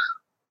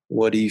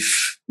 What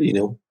if, you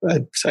know,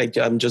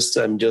 I'm just,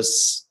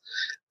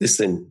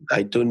 listen,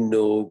 I don't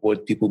know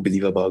what people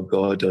believe about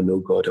God or know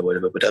God or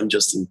whatever, but I'm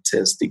just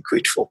intensely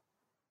grateful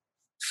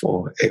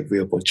for every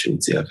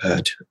opportunity I've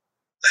had.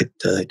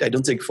 I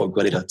don't take it for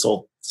granted at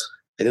all.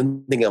 I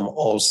don't think I'm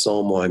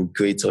awesome or I'm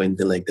great or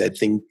anything like that. I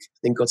think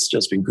God's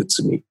just been good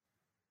to me.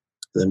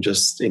 And I'm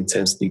just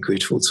intensely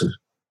grateful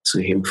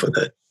to him for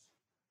that.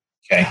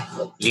 Okay.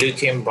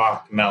 Looking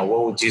back now,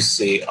 what would you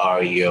say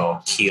are your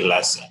key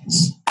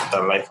lessons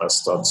that life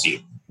has taught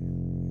you?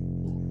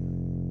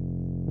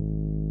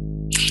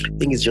 I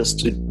think it's just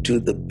to do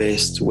the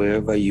best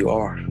wherever you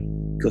are,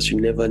 because you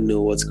never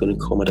know what's going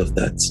to come out of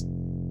that.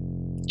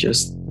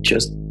 Just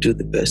do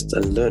the best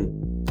and learn.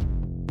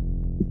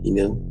 You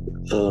know,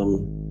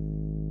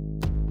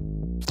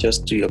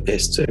 just do your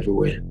best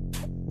everywhere.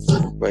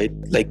 Right?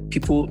 Like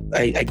people,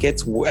 I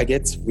get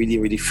really,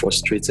 really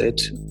frustrated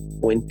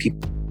when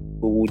people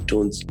who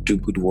don't do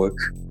good work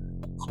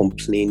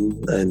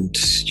complain and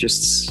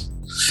just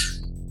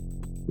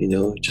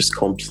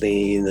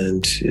complain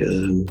and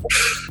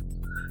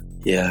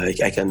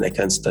I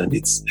can't stand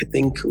it. I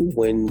think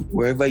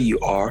wherever you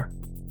are,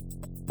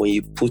 when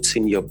you put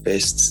in your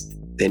best,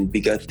 then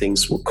bigger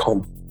things will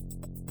come.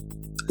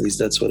 At least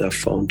that's what I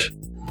found.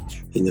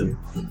 You know.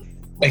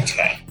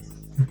 Okay.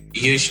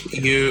 You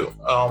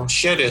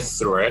shared a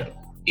thread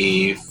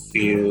maybe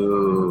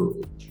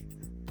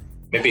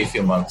a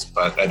few months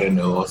back, I don't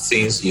know,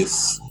 things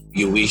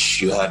you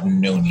wish you had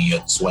known in your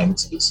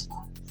 20s.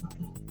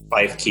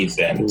 5 key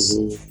things.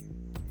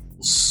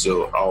 Mm-hmm.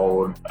 So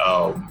I'll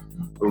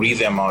read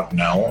them out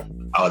now.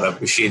 I would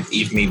appreciate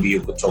if maybe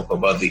you could talk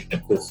about the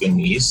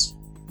epiphanies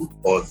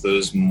or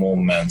those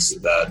moments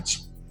that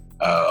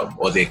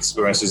or the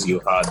experiences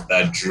you had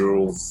that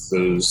drove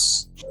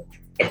those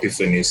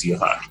epiphanies you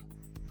had.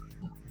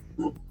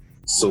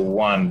 So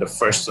the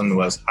first one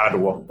was hard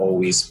work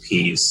always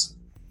pays.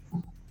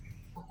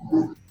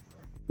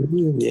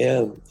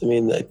 Yeah, I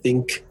mean, I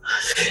think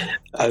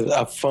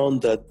I've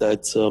found that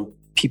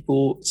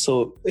people,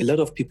 so a lot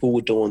of people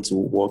who don't want to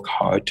work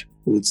hard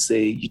would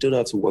say, you don't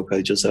have to work hard,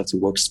 you just have to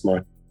work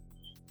smart.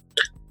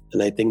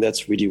 And I think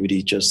that's really,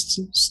 really just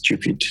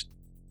stupid,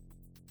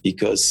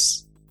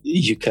 because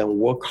you can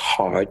work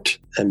hard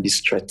and be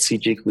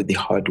strategic with the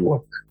hard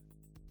work.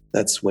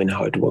 That's when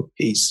hard work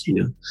pays, you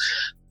know.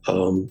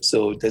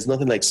 So there's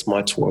nothing like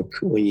smart work.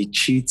 When you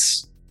cheat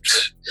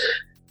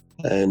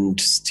and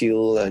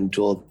steal and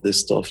do all this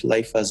stuff,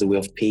 life has a way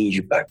of paying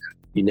you back.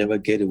 You never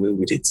get away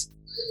with it.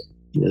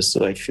 You know,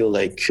 so I feel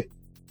like,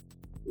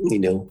 you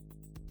know,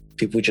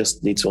 people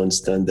just need to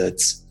understand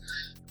that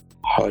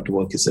hard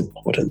work is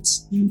important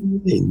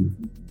and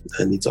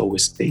it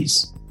always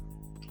pays.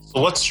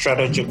 So what's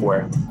strategic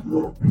work?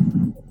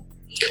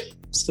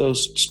 So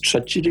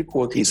strategic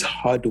work is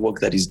hard work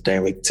that is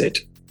directed.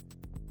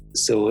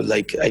 So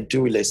like I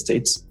do real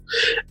estate,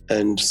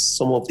 and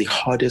some of the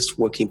hardest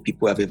working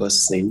people I've ever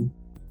seen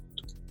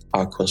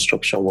are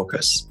construction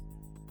workers.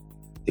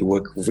 They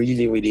work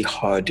really, really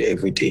hard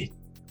every day.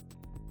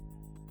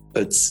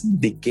 But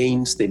the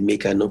gains they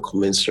make are not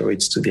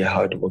commensurate to the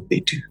hard work they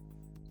do.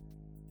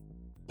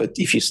 But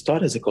if you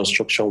start as a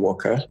construction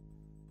worker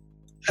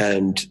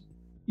and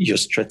you're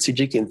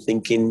strategic in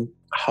thinking,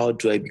 how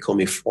do I become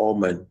a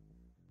foreman?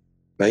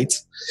 Right?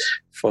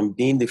 From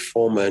being the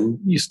foreman,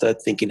 you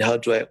start thinking, how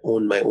do I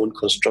own my own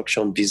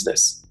construction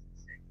business?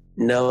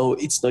 Now,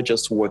 it's not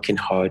just working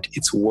hard,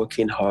 it's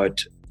working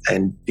hard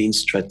and being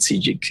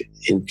strategic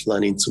in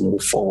planning to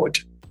move forward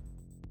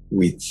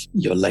with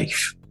your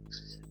life.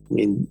 I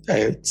mean,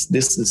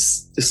 this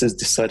is the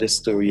saddest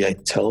story I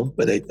tell,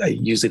 but I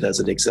use it as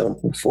an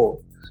example for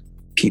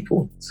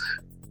people.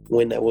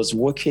 When I was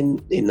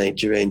working in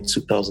Nigeria in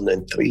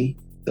 2003,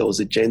 there was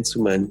a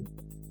gentleman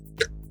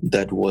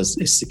that was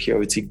a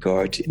security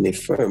guard in a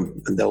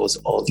firm, and that was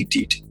all he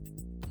did.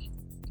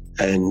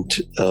 And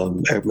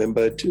I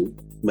remembered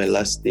my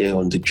last day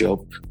on the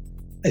job,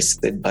 I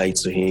said bye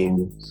to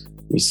him,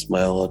 we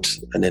smiled,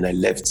 and then I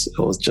left.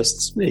 I was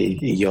just a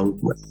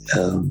young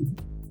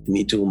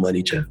middle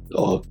manager,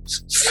 or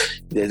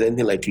if there's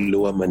anything like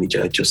lower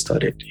manager, I just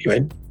started,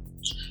 right?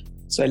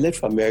 So I left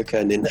for America,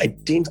 and then I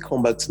didn't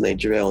come back to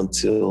Nigeria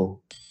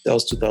until That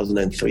was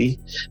 2003.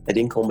 I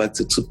didn't come back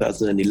to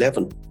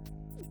 2011.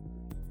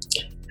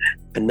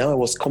 And now I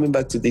was coming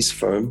back to this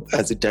firm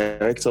as the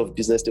director of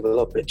business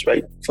development,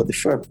 right, for the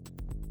firm.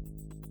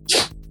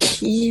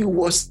 He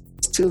was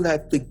still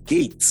at the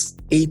gates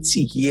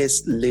 80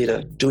 years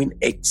later doing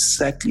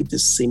exactly the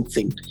same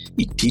thing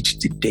he did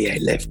the day I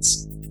left.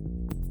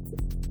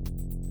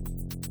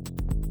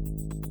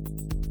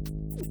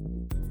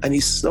 And he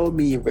saw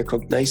me,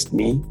 recognized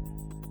me,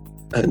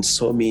 and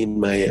saw me in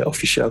my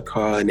official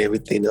car and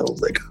everything. I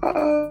was like,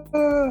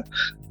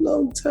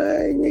 long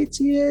time, 8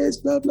 years,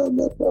 blah, blah,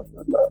 blah, blah,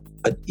 blah, blah.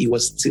 But he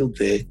was still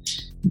there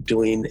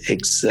doing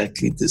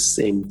exactly the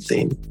same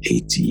thing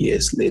 80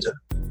 years later.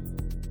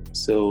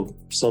 So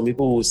some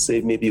people will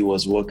say maybe he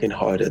was working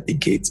hard at the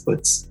gates,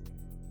 but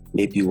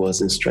maybe he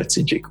wasn't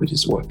strategic with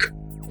his work.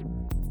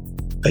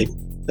 I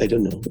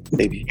don't know,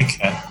 maybe.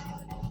 Okay.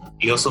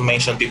 You also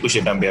mentioned people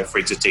shouldn't be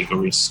afraid to take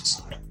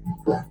risks.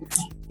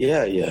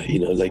 Yeah. You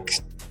know, like,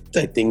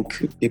 I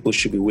think people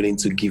should be willing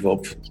to give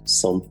up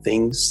some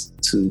things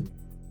to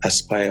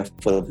aspire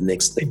for the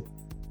next thing,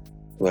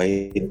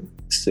 right?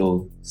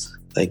 So,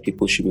 like,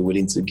 people should be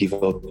willing to give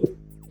up,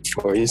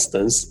 for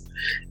instance,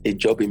 a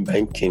job in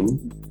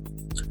banking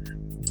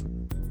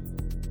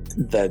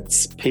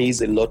that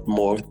pays a lot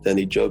more than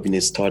a job in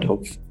a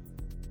startup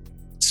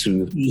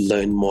to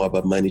learn more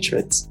about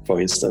management, for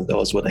instance. That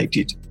was what I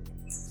did.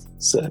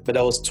 So, but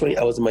I was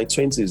in my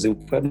 20s. It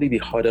would probably be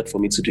harder for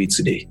me to do it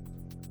today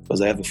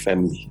because I have a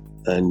family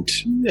and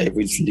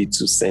every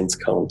little cent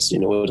counts. You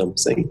know what I'm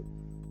saying?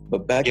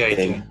 But back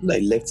then, I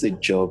left a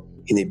job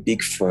in a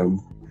big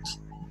firm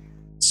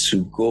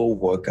to go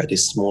work at a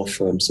small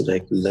firm so that I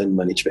could learn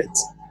management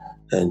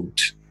and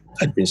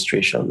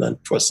administration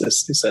and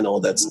processes and all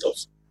that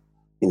stuff.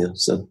 You know,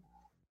 so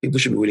people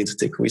should be willing to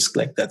take risks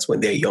like that when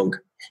they're young.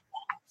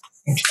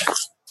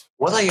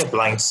 What are your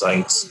blind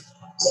sides?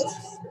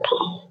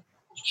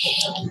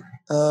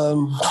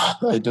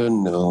 I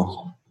don't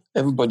know.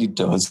 Everybody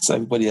does.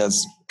 Everybody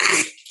has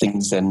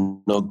things they're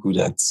not good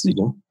at, you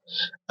know.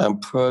 I'm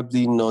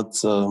probably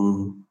not,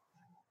 I'm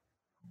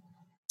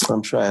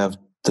sure I have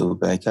though,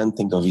 but I can't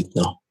think of it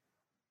now.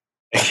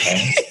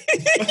 Okay.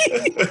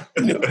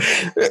 No.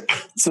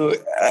 So,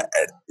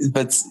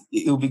 but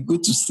it would be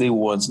good to say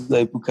once so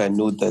that people can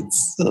know that,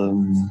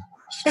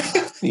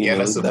 you're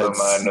not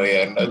Superman, no,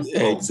 you're not.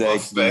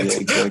 Exactly.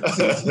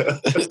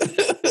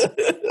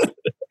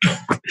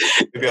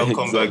 Maybe I'll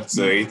come back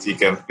to it. You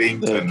can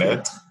think on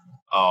it.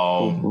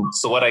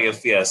 So what are your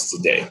fears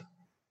today?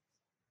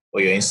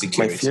 Or your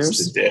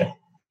insecurities today?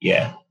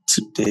 Yeah.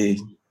 Today,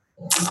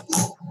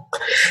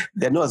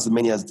 they're not as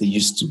many as they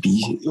used to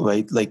be,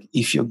 right? Like,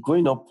 if you're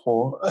growing up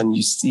poor and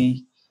you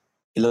see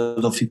a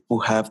lot of people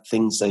have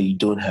things that you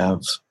don't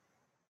have,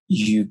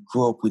 you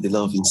grow up with a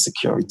lot of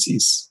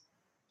insecurities.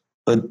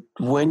 But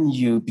when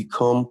you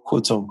become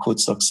quote unquote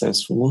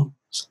successful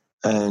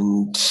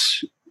and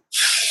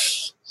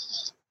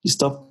you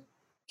stop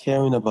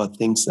caring about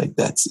things like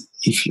that,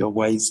 if you're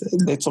wise,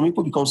 like, some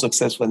people become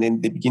successful and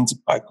then they begin to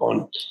pack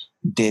on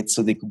debt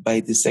so they could buy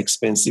this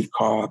expensive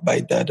car, buy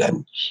that,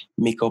 and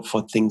make up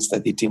for things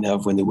that they didn't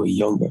have when they were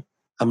younger.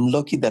 I'm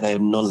lucky that I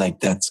am not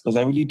like that because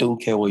I really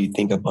don't care what you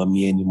think about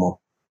me anymore.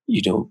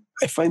 You know,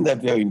 I find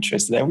that very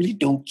interesting. I really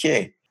don't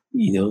care,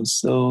 you know,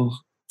 so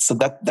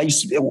that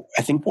used to be,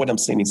 I think what I'm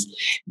saying is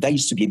that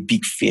used to be a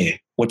big fear,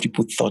 what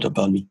people thought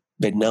about me.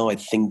 But now I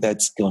think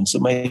that's gone. So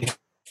my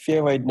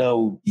fear right now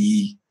would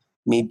be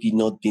maybe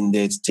not being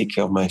there to take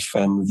care of my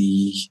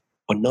family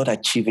or not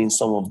achieving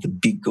some of the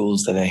big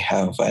goals that I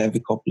have. I have a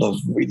couple of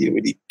really,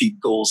 really big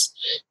goals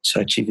to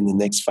achieve in the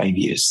next 5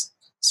 years.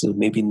 So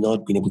maybe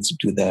not being able to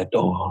do that,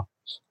 or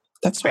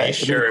that's why.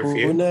 Sure if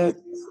you...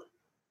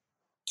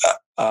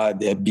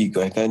 they're big.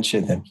 I can't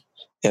share them.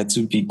 They're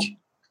too big.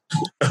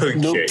 Okay.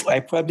 No,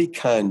 I probably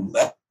can.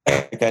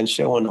 I can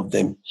share one of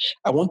them.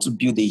 I want to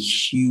build a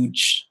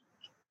huge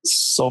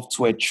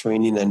software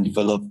training and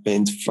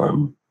development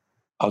firm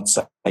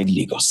outside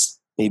Lagos,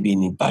 maybe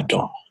in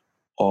Ibadan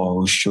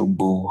or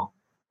Osogbo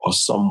or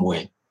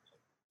somewhere.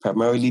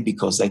 Primarily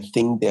because I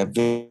think there are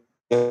very,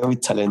 very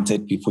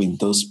talented people in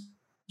those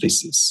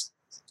places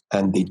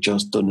and they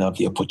just don't have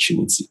the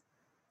opportunity.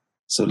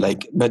 So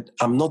but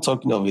I'm not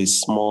talking of a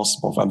small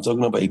firm. I'm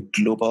talking about a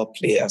global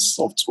player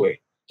software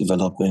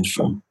development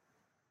firm.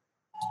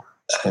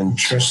 And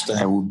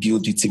I will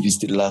build it if it's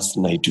the last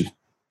thing I do.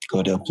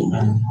 God help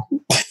me.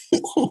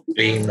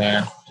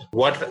 Amen.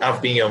 What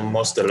have been your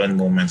most alone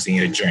moments in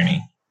your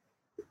journey?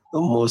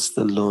 Most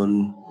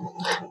alone,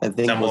 I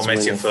think. The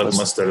moment you felt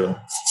most alone.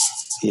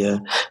 Yeah,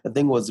 I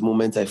think it was the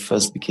moment I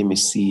first became a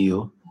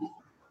CEO.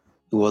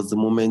 It was the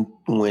moment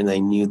when I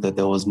knew that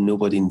there was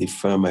nobody in the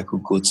firm I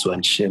could go to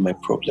and share my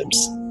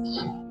problems.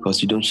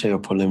 Because you don't share your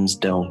problems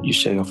down, you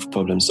share your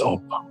problems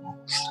up.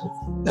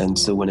 And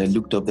so when I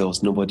looked up, there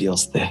was nobody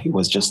else there. It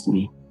was just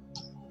me.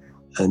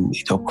 And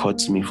it occurred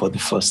to me for the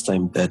first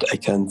time that I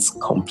can't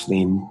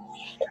complain.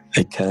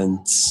 I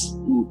can't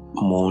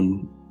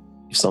moan.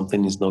 If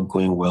something is not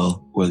going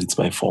well, it's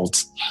my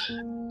fault.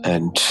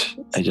 And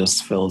I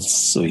just felt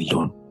so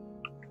alone.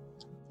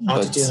 How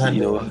But, did you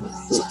handle it?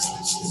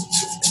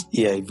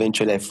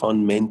 Eventually I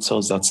found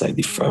mentors outside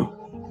the firm.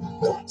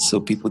 So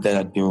people that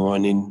had been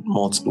running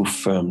multiple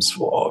firms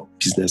or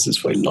businesses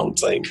for a long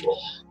time,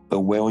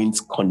 but weren't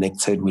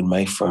connected with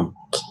my firm.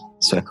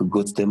 So I could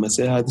go to them and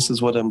say, this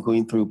is what I'm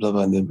going through, blah,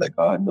 blah. And they're like,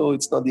 no,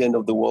 it's not the end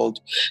of the world.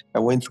 I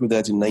went through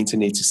that in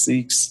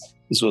 1986.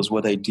 This was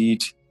what I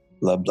did,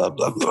 blah, blah,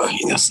 blah, blah.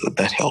 So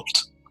that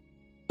helped.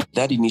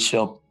 That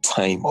initial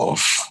time of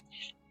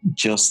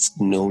just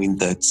knowing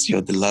that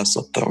you're the last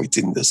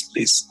authority in this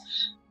place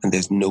and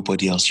there's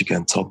nobody else you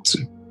can talk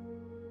to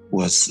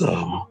was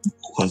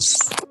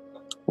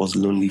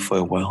lonely for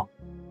a while.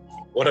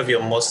 What are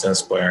your most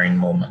inspiring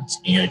moments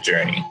in your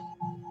journey?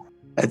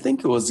 I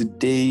think it was the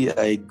day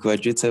I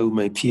graduated with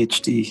my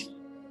PhD,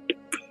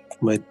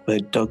 my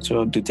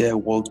doctoral, the day I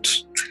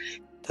walked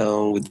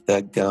down with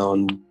that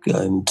gown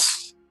and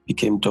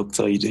became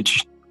Dr.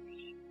 Ideji.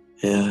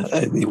 Yeah,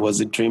 it was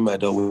a dream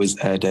I'd always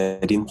had. I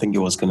didn't think it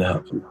was going to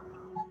happen.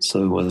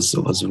 So it was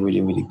a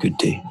really, really good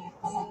day.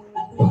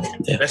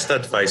 Yeah. Best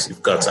advice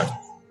you've gotten?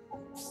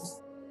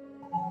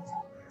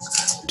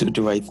 Do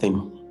the right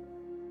thing.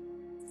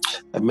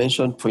 I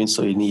mentioned Prince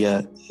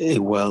Oyenia a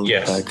while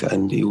back,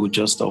 and he would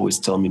just always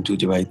tell me, do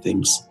the right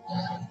things.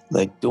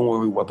 Like, don't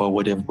worry about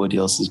what everybody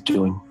else is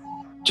doing.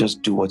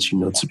 Just do what you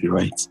know to be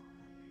right,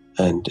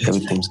 and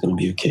everything's going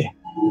to be okay.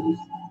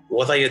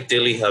 What are your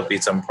daily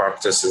habits and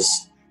practices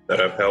that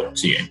have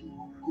helped you?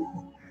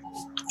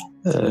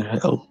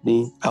 Helped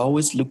me. I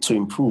always look to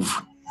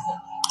improve.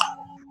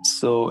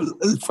 So,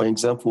 for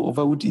example,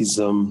 Overwood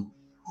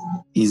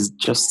is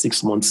just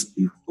 6 months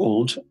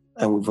old,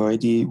 and we've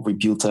already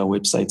rebuilt our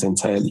website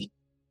entirely.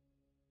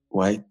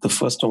 Right? The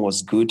first one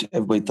was good.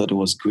 Everybody thought it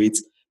was great,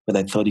 but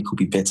I thought it could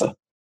be better.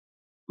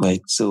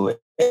 Right? So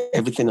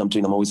everything I'm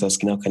doing, I'm always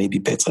asking, how can it be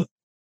better?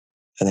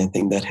 And I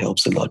think that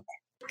helps a lot.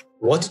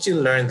 What did you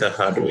learn the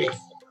hard way?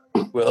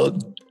 Well,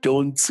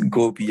 don't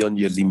go beyond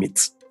your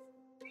limits.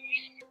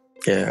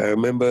 Yeah, I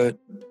remember,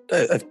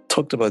 I've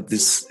talked about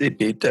this a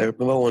bit. I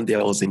remember one day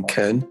I was in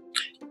Cannes,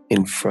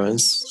 in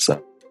France,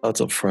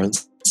 south of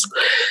France,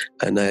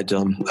 and I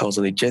was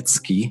on a jet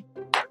ski.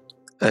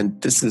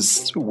 And this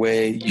is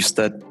where you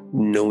start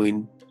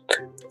knowing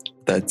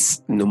that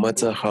no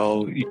matter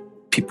how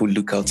people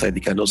look outside, they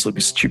can also be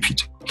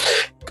stupid,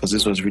 because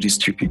this was really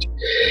stupid.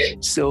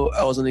 So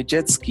I was on a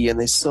jet ski and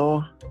I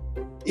saw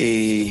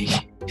a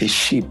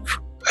ship.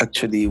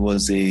 Actually, it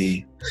was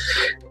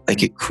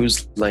like a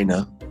cruise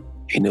liner,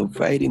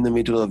 right in the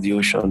middle of the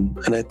ocean.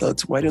 And I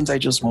thought, why don't I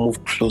just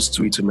move close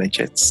to it with my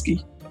jet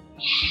ski?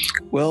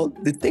 Well,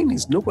 the thing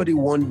is, nobody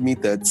warned me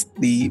that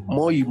the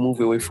more you move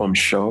away from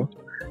shore,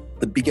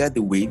 the bigger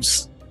the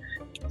waves,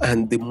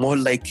 and the more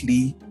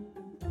likely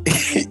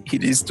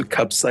it is to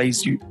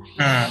capsize you.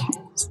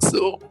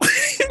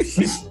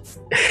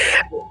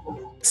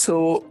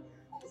 So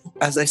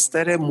as I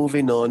started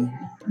moving on,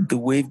 the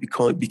wave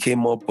became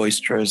more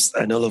boisterous,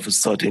 and all of a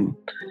sudden,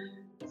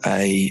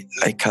 I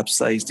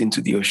capsized into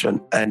the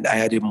ocean, and I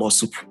had a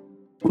muscle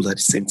pool at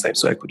the same time,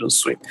 so I couldn't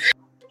swim.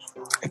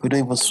 I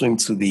couldn't even swim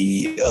to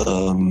the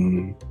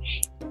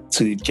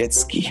jet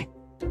ski.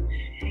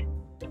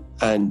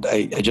 And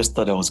I just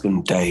thought I was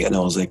going to die. And I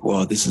was like,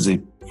 wow, this is a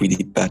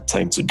really bad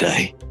time to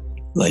die.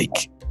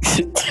 Like,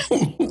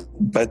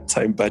 bad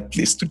time, bad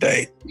place to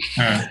die.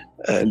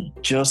 And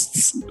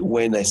just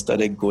when I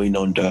started going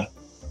under,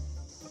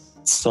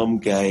 some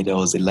guy that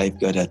was a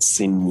lifeguard had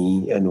seen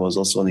me and was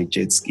also on a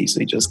jet ski. So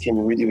he just came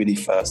really, really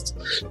fast,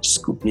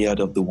 scooped me out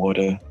of the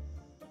water,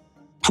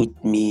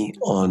 put me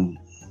on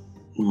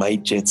my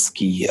jet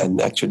ski, and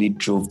actually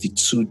drove the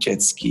 2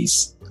 jet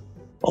skis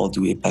all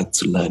the way back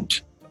to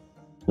land.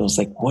 I was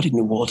like, what in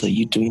the world are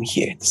you doing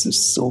here? This is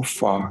so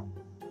far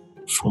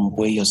from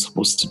where you're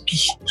supposed to be.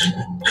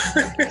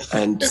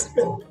 And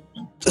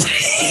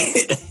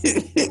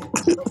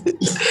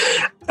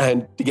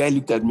and the guy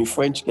looked at me,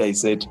 French guy,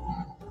 said,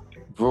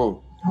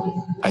 bro,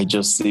 I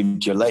just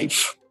saved your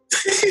life.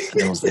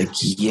 And I was like,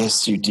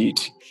 yes, you did.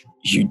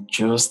 You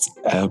just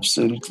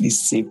absolutely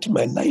saved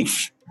my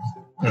life.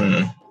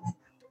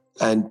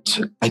 And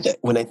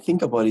when I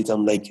think about it,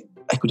 I'm like,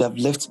 I could have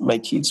left. My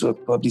kids were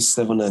probably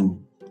 7 and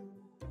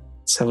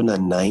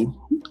 9.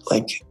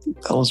 Like,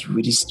 that was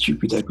really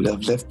stupid. I could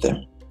have left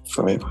them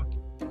forever.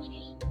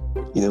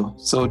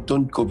 So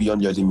don't go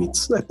beyond your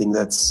limits. I think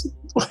that's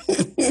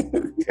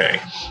okay.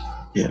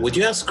 Yeah. Would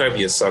you ascribe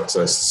your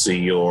success to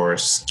your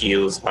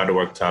skills, hard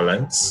work,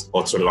 talents,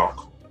 or to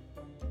luck?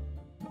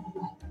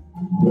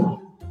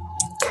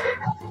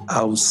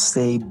 I'll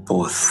say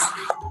both.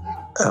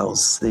 I'll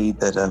say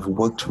that I've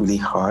worked really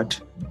hard,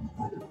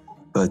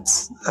 but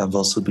I've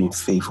also been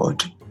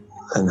favored,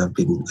 and I've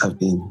been.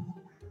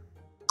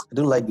 I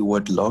don't like the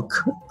word luck,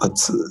 but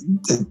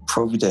the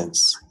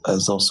providence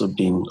has also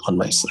been on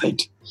my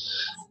side.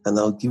 And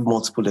I'll give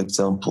multiple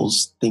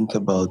examples. Think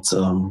about,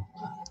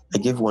 I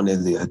gave one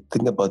earlier.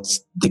 Think about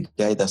the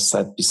guy that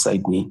sat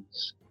beside me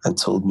and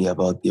told me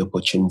about the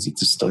opportunity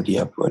to study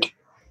abroad.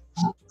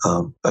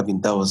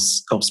 That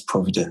was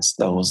providence.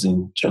 That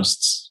wasn't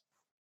just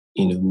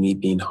me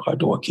being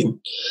hardworking.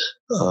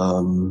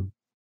 There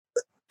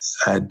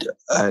are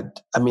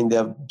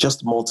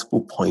just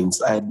multiple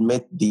points. I had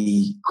met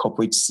the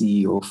corporate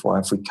CEO for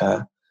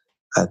Africa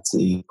at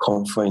a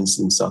conference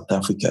in South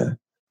Africa,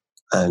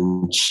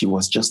 and she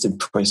was just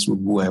impressed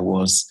with who I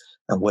was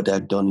and what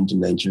I'd done in the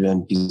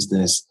Nigerian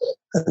business.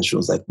 And she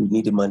was like, we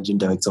need a managing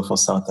director for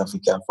South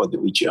Africa and for the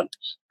region.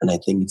 And I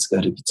think it's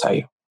got to be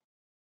Tayo.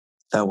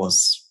 That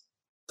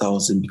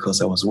wasn't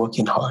because I was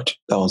working hard.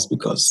 That was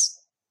because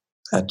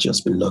I'd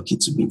just been lucky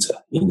to meet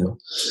her,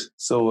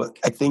 So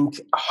I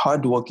think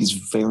hard work is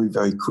very,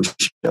 very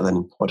crucial and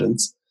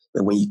important.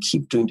 And when you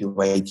keep doing the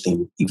right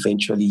thing,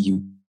 eventually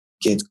you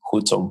get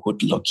quote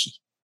unquote lucky.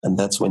 And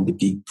that's when the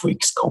big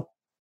breaks come,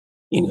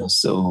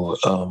 So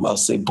I'll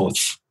say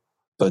both.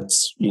 But,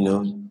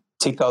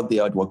 take out the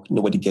hard work.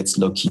 Nobody gets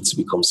lucky to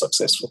become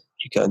successful.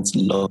 You can't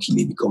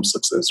luckily become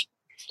successful.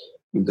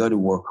 You got to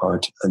work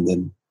hard, and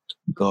then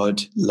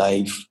God,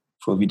 life,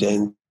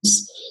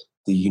 providence,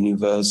 the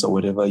universe, or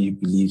whatever you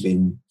believe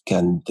in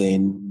can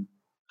then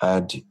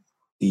add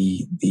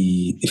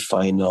the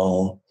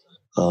final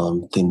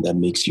thing that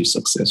makes you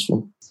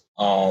successful.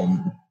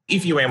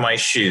 If you were in my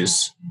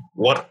shoes,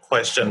 what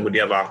question would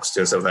you have asked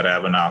yourself that I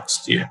haven't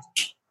asked you?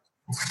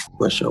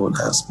 Question I would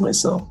ask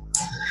myself.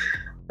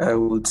 I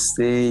would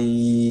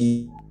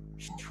say,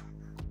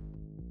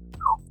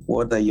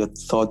 what are your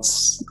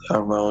thoughts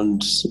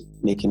around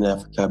making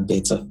Africa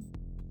better?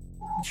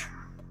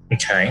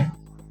 Okay.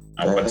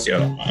 And what's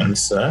your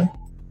answer?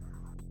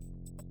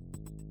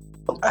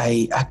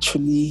 I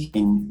actually,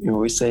 in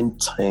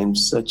recent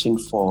times, searching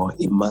for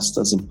a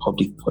master's in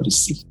public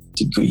policy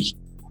degree.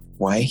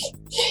 Why?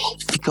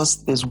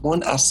 Because there's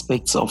one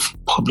aspect of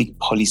public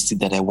policy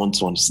that I want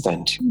to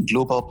understand,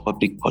 global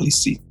public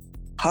policy.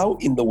 How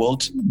in the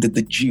world did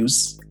the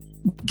Jews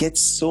get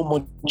so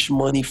much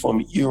money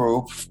from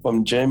Europe,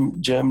 from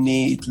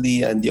Germany,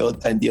 Italy, and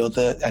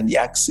the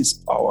Axis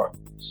power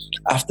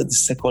after the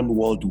Second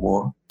World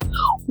War,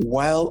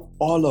 while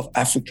all of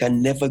Africa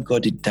never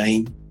got a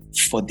dime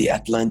for the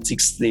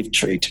Atlantic slave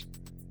trade?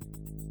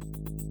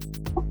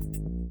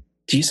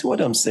 Do you see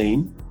what I'm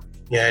saying?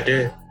 Yeah, I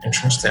do.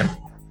 Interesting.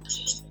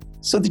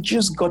 So the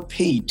Jews got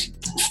paid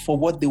for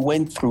what they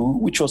went through,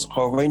 which was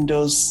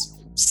horrendous.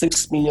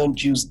 6 million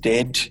Jews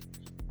dead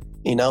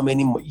in how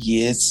many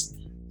years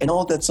and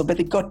all that. So, but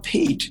they got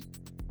paid.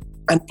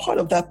 And part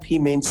of that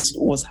payment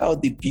was how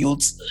they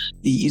built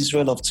the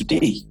Israel of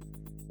today,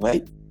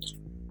 right?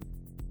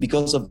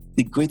 Because of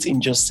the great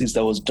injustice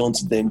that was done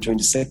to them during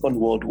the Second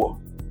World War.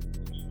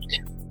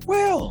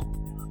 Well,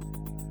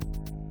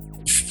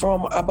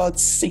 from about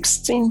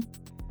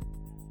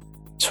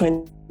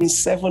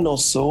 1627 or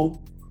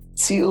so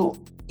till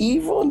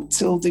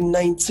the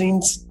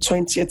 19th,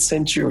 20th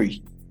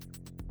century,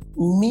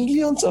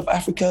 millions of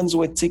Africans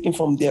were taken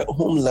from their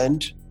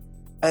homeland,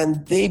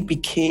 and they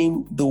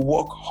became the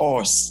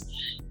workhorse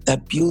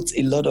that built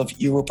a lot of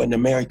Europe and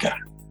America,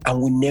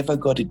 and we never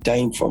got a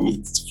dime for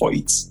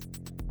it.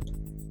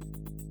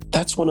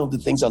 That's one of the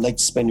things I'd like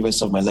to spend the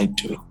rest of my life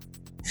doing,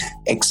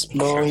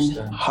 exploring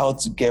how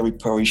to get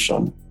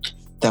reparation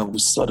that will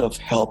sort of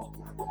help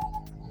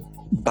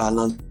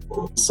balance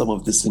some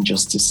of these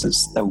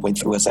injustices that we went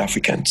through as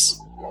Africans.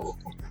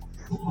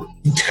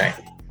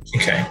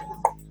 Okay.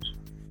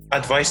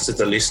 Advice to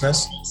the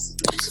listeners?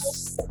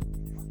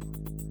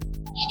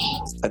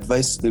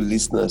 Advice to the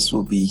listeners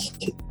will be,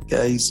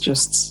 guys,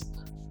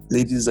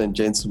 ladies and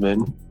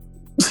gentlemen,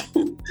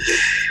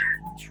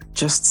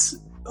 just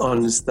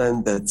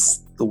understand that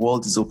the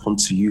world is open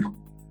to you,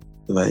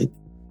 right?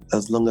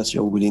 As long as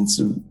you're willing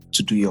to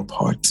do your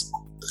part.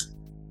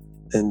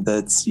 And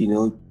that,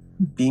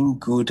 being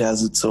good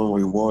has its own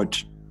reward.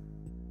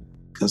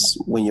 Because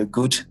when you're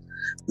good,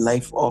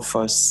 life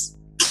offers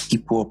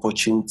people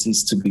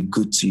opportunities to be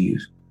good to you.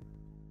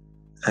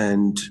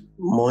 And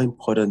more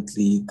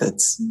importantly,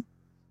 that's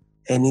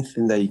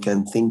anything that you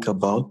can think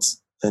about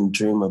and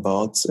dream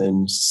about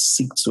and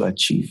seek to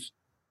achieve.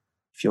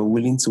 If you're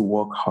willing to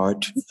work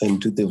hard and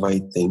do the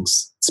right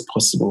things, it's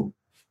possible.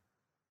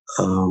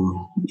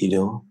 So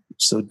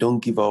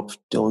don't give up.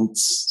 Don't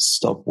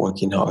stop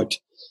working hard.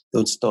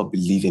 Don't stop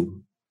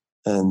believing.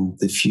 And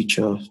the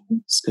future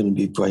is going to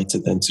be brighter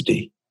than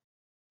today.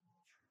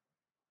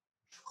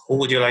 Who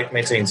would you like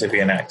me to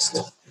interview next?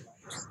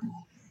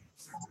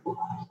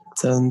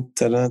 Dun,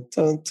 dun, dun,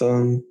 dun,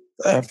 dun.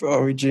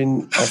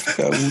 Origin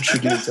Africa. Who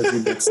should you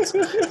interview next?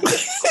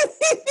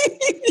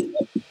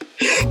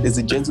 There's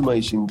a gentleman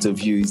you should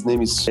interview. His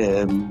name is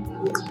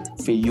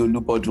Feyo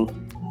Lubodun.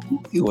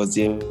 He was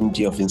the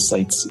MD of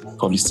Insight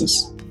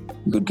Publicists.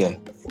 Good guy.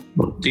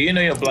 Do you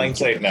know your blind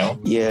side now?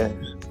 Yeah.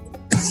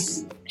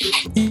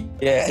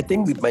 Yeah, I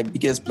think that my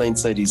biggest blind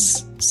side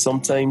is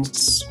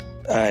sometimes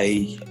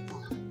I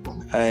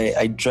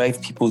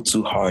drive people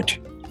too hard,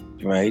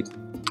 right?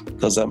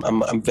 Because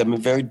I'm a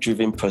very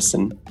driven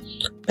person,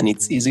 and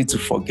it's easy to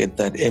forget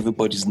that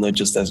everybody's not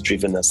just as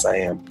driven as I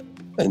am.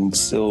 And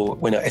so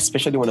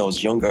especially when I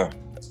was younger,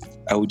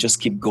 I would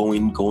just keep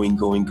going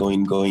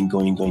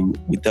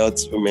without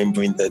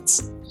remembering that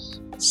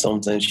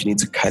sometimes you need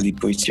to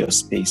calibrate your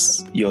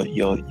space,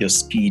 your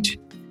speed,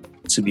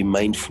 to be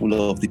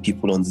mindful of the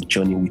people on the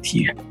journey with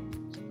you.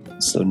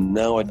 So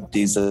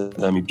nowadays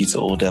that I'm a bit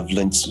older, I've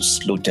learned to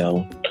slow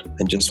down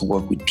and just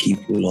work with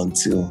people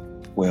until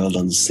we're all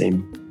on the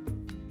same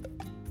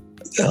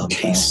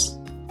pace.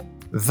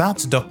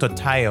 That's Dr.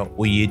 Tayo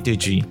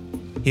Oyedeji.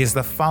 He is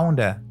the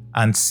founder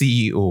and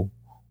CEO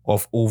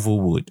of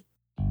Overwood.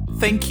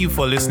 Thank you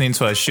for listening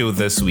to our show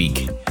this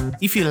week.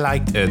 If you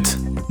liked it,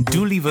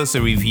 do leave us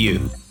a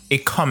review, a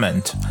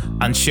comment,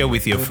 and share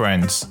with your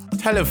friends.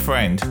 Tell a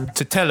friend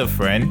to tell a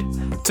friend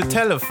to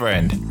tell a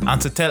friend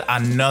and to tell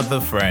another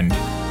friend.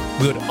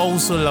 We would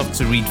also love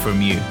to read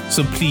from you.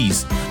 So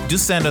please do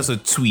send us a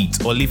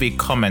tweet or leave a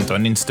comment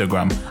on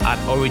Instagram at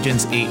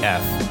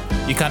OriginsAF.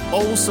 You can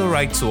also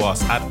write to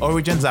us at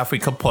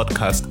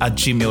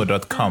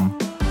originsafricapodcast@gmail.com.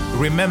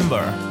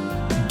 Remember,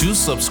 do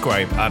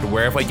subscribe at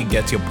wherever you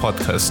get your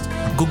podcast: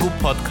 Google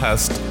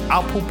Podcast,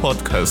 Apple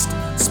Podcast,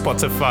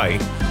 Spotify,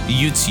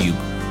 YouTube,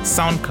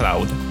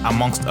 SoundCloud,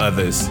 amongst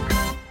others.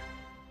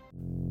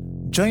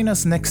 Join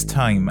us next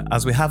time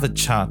as we have a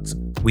chat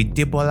with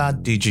Debola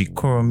Deji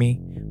Kuromi,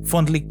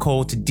 fondly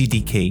called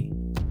DDK.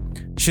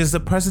 She's the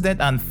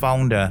president and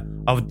founder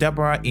of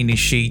Deborah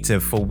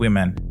Initiative for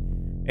Women,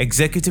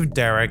 executive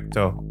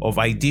director of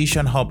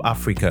Ideation Hub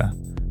Africa,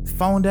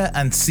 founder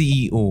and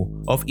CEO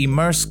of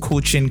Immerse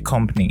Coaching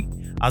Company,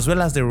 as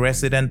well as the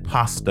resident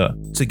pastor,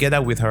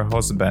 together with her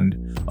husband,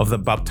 of the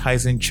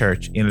Baptizing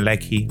Church in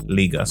Lekki,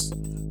 Lagos.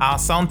 Our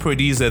sound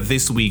producer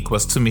this week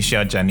was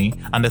Tumisha Jani,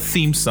 and the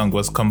theme song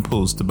was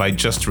composed by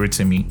Just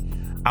Ritimi.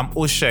 I'm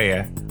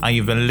Oshaya, and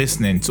you've been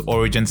listening to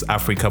Origins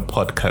Africa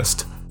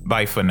Podcast.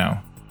 Bye for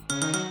now.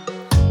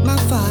 My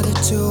father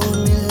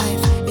told me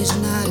life is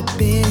not a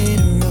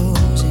bitter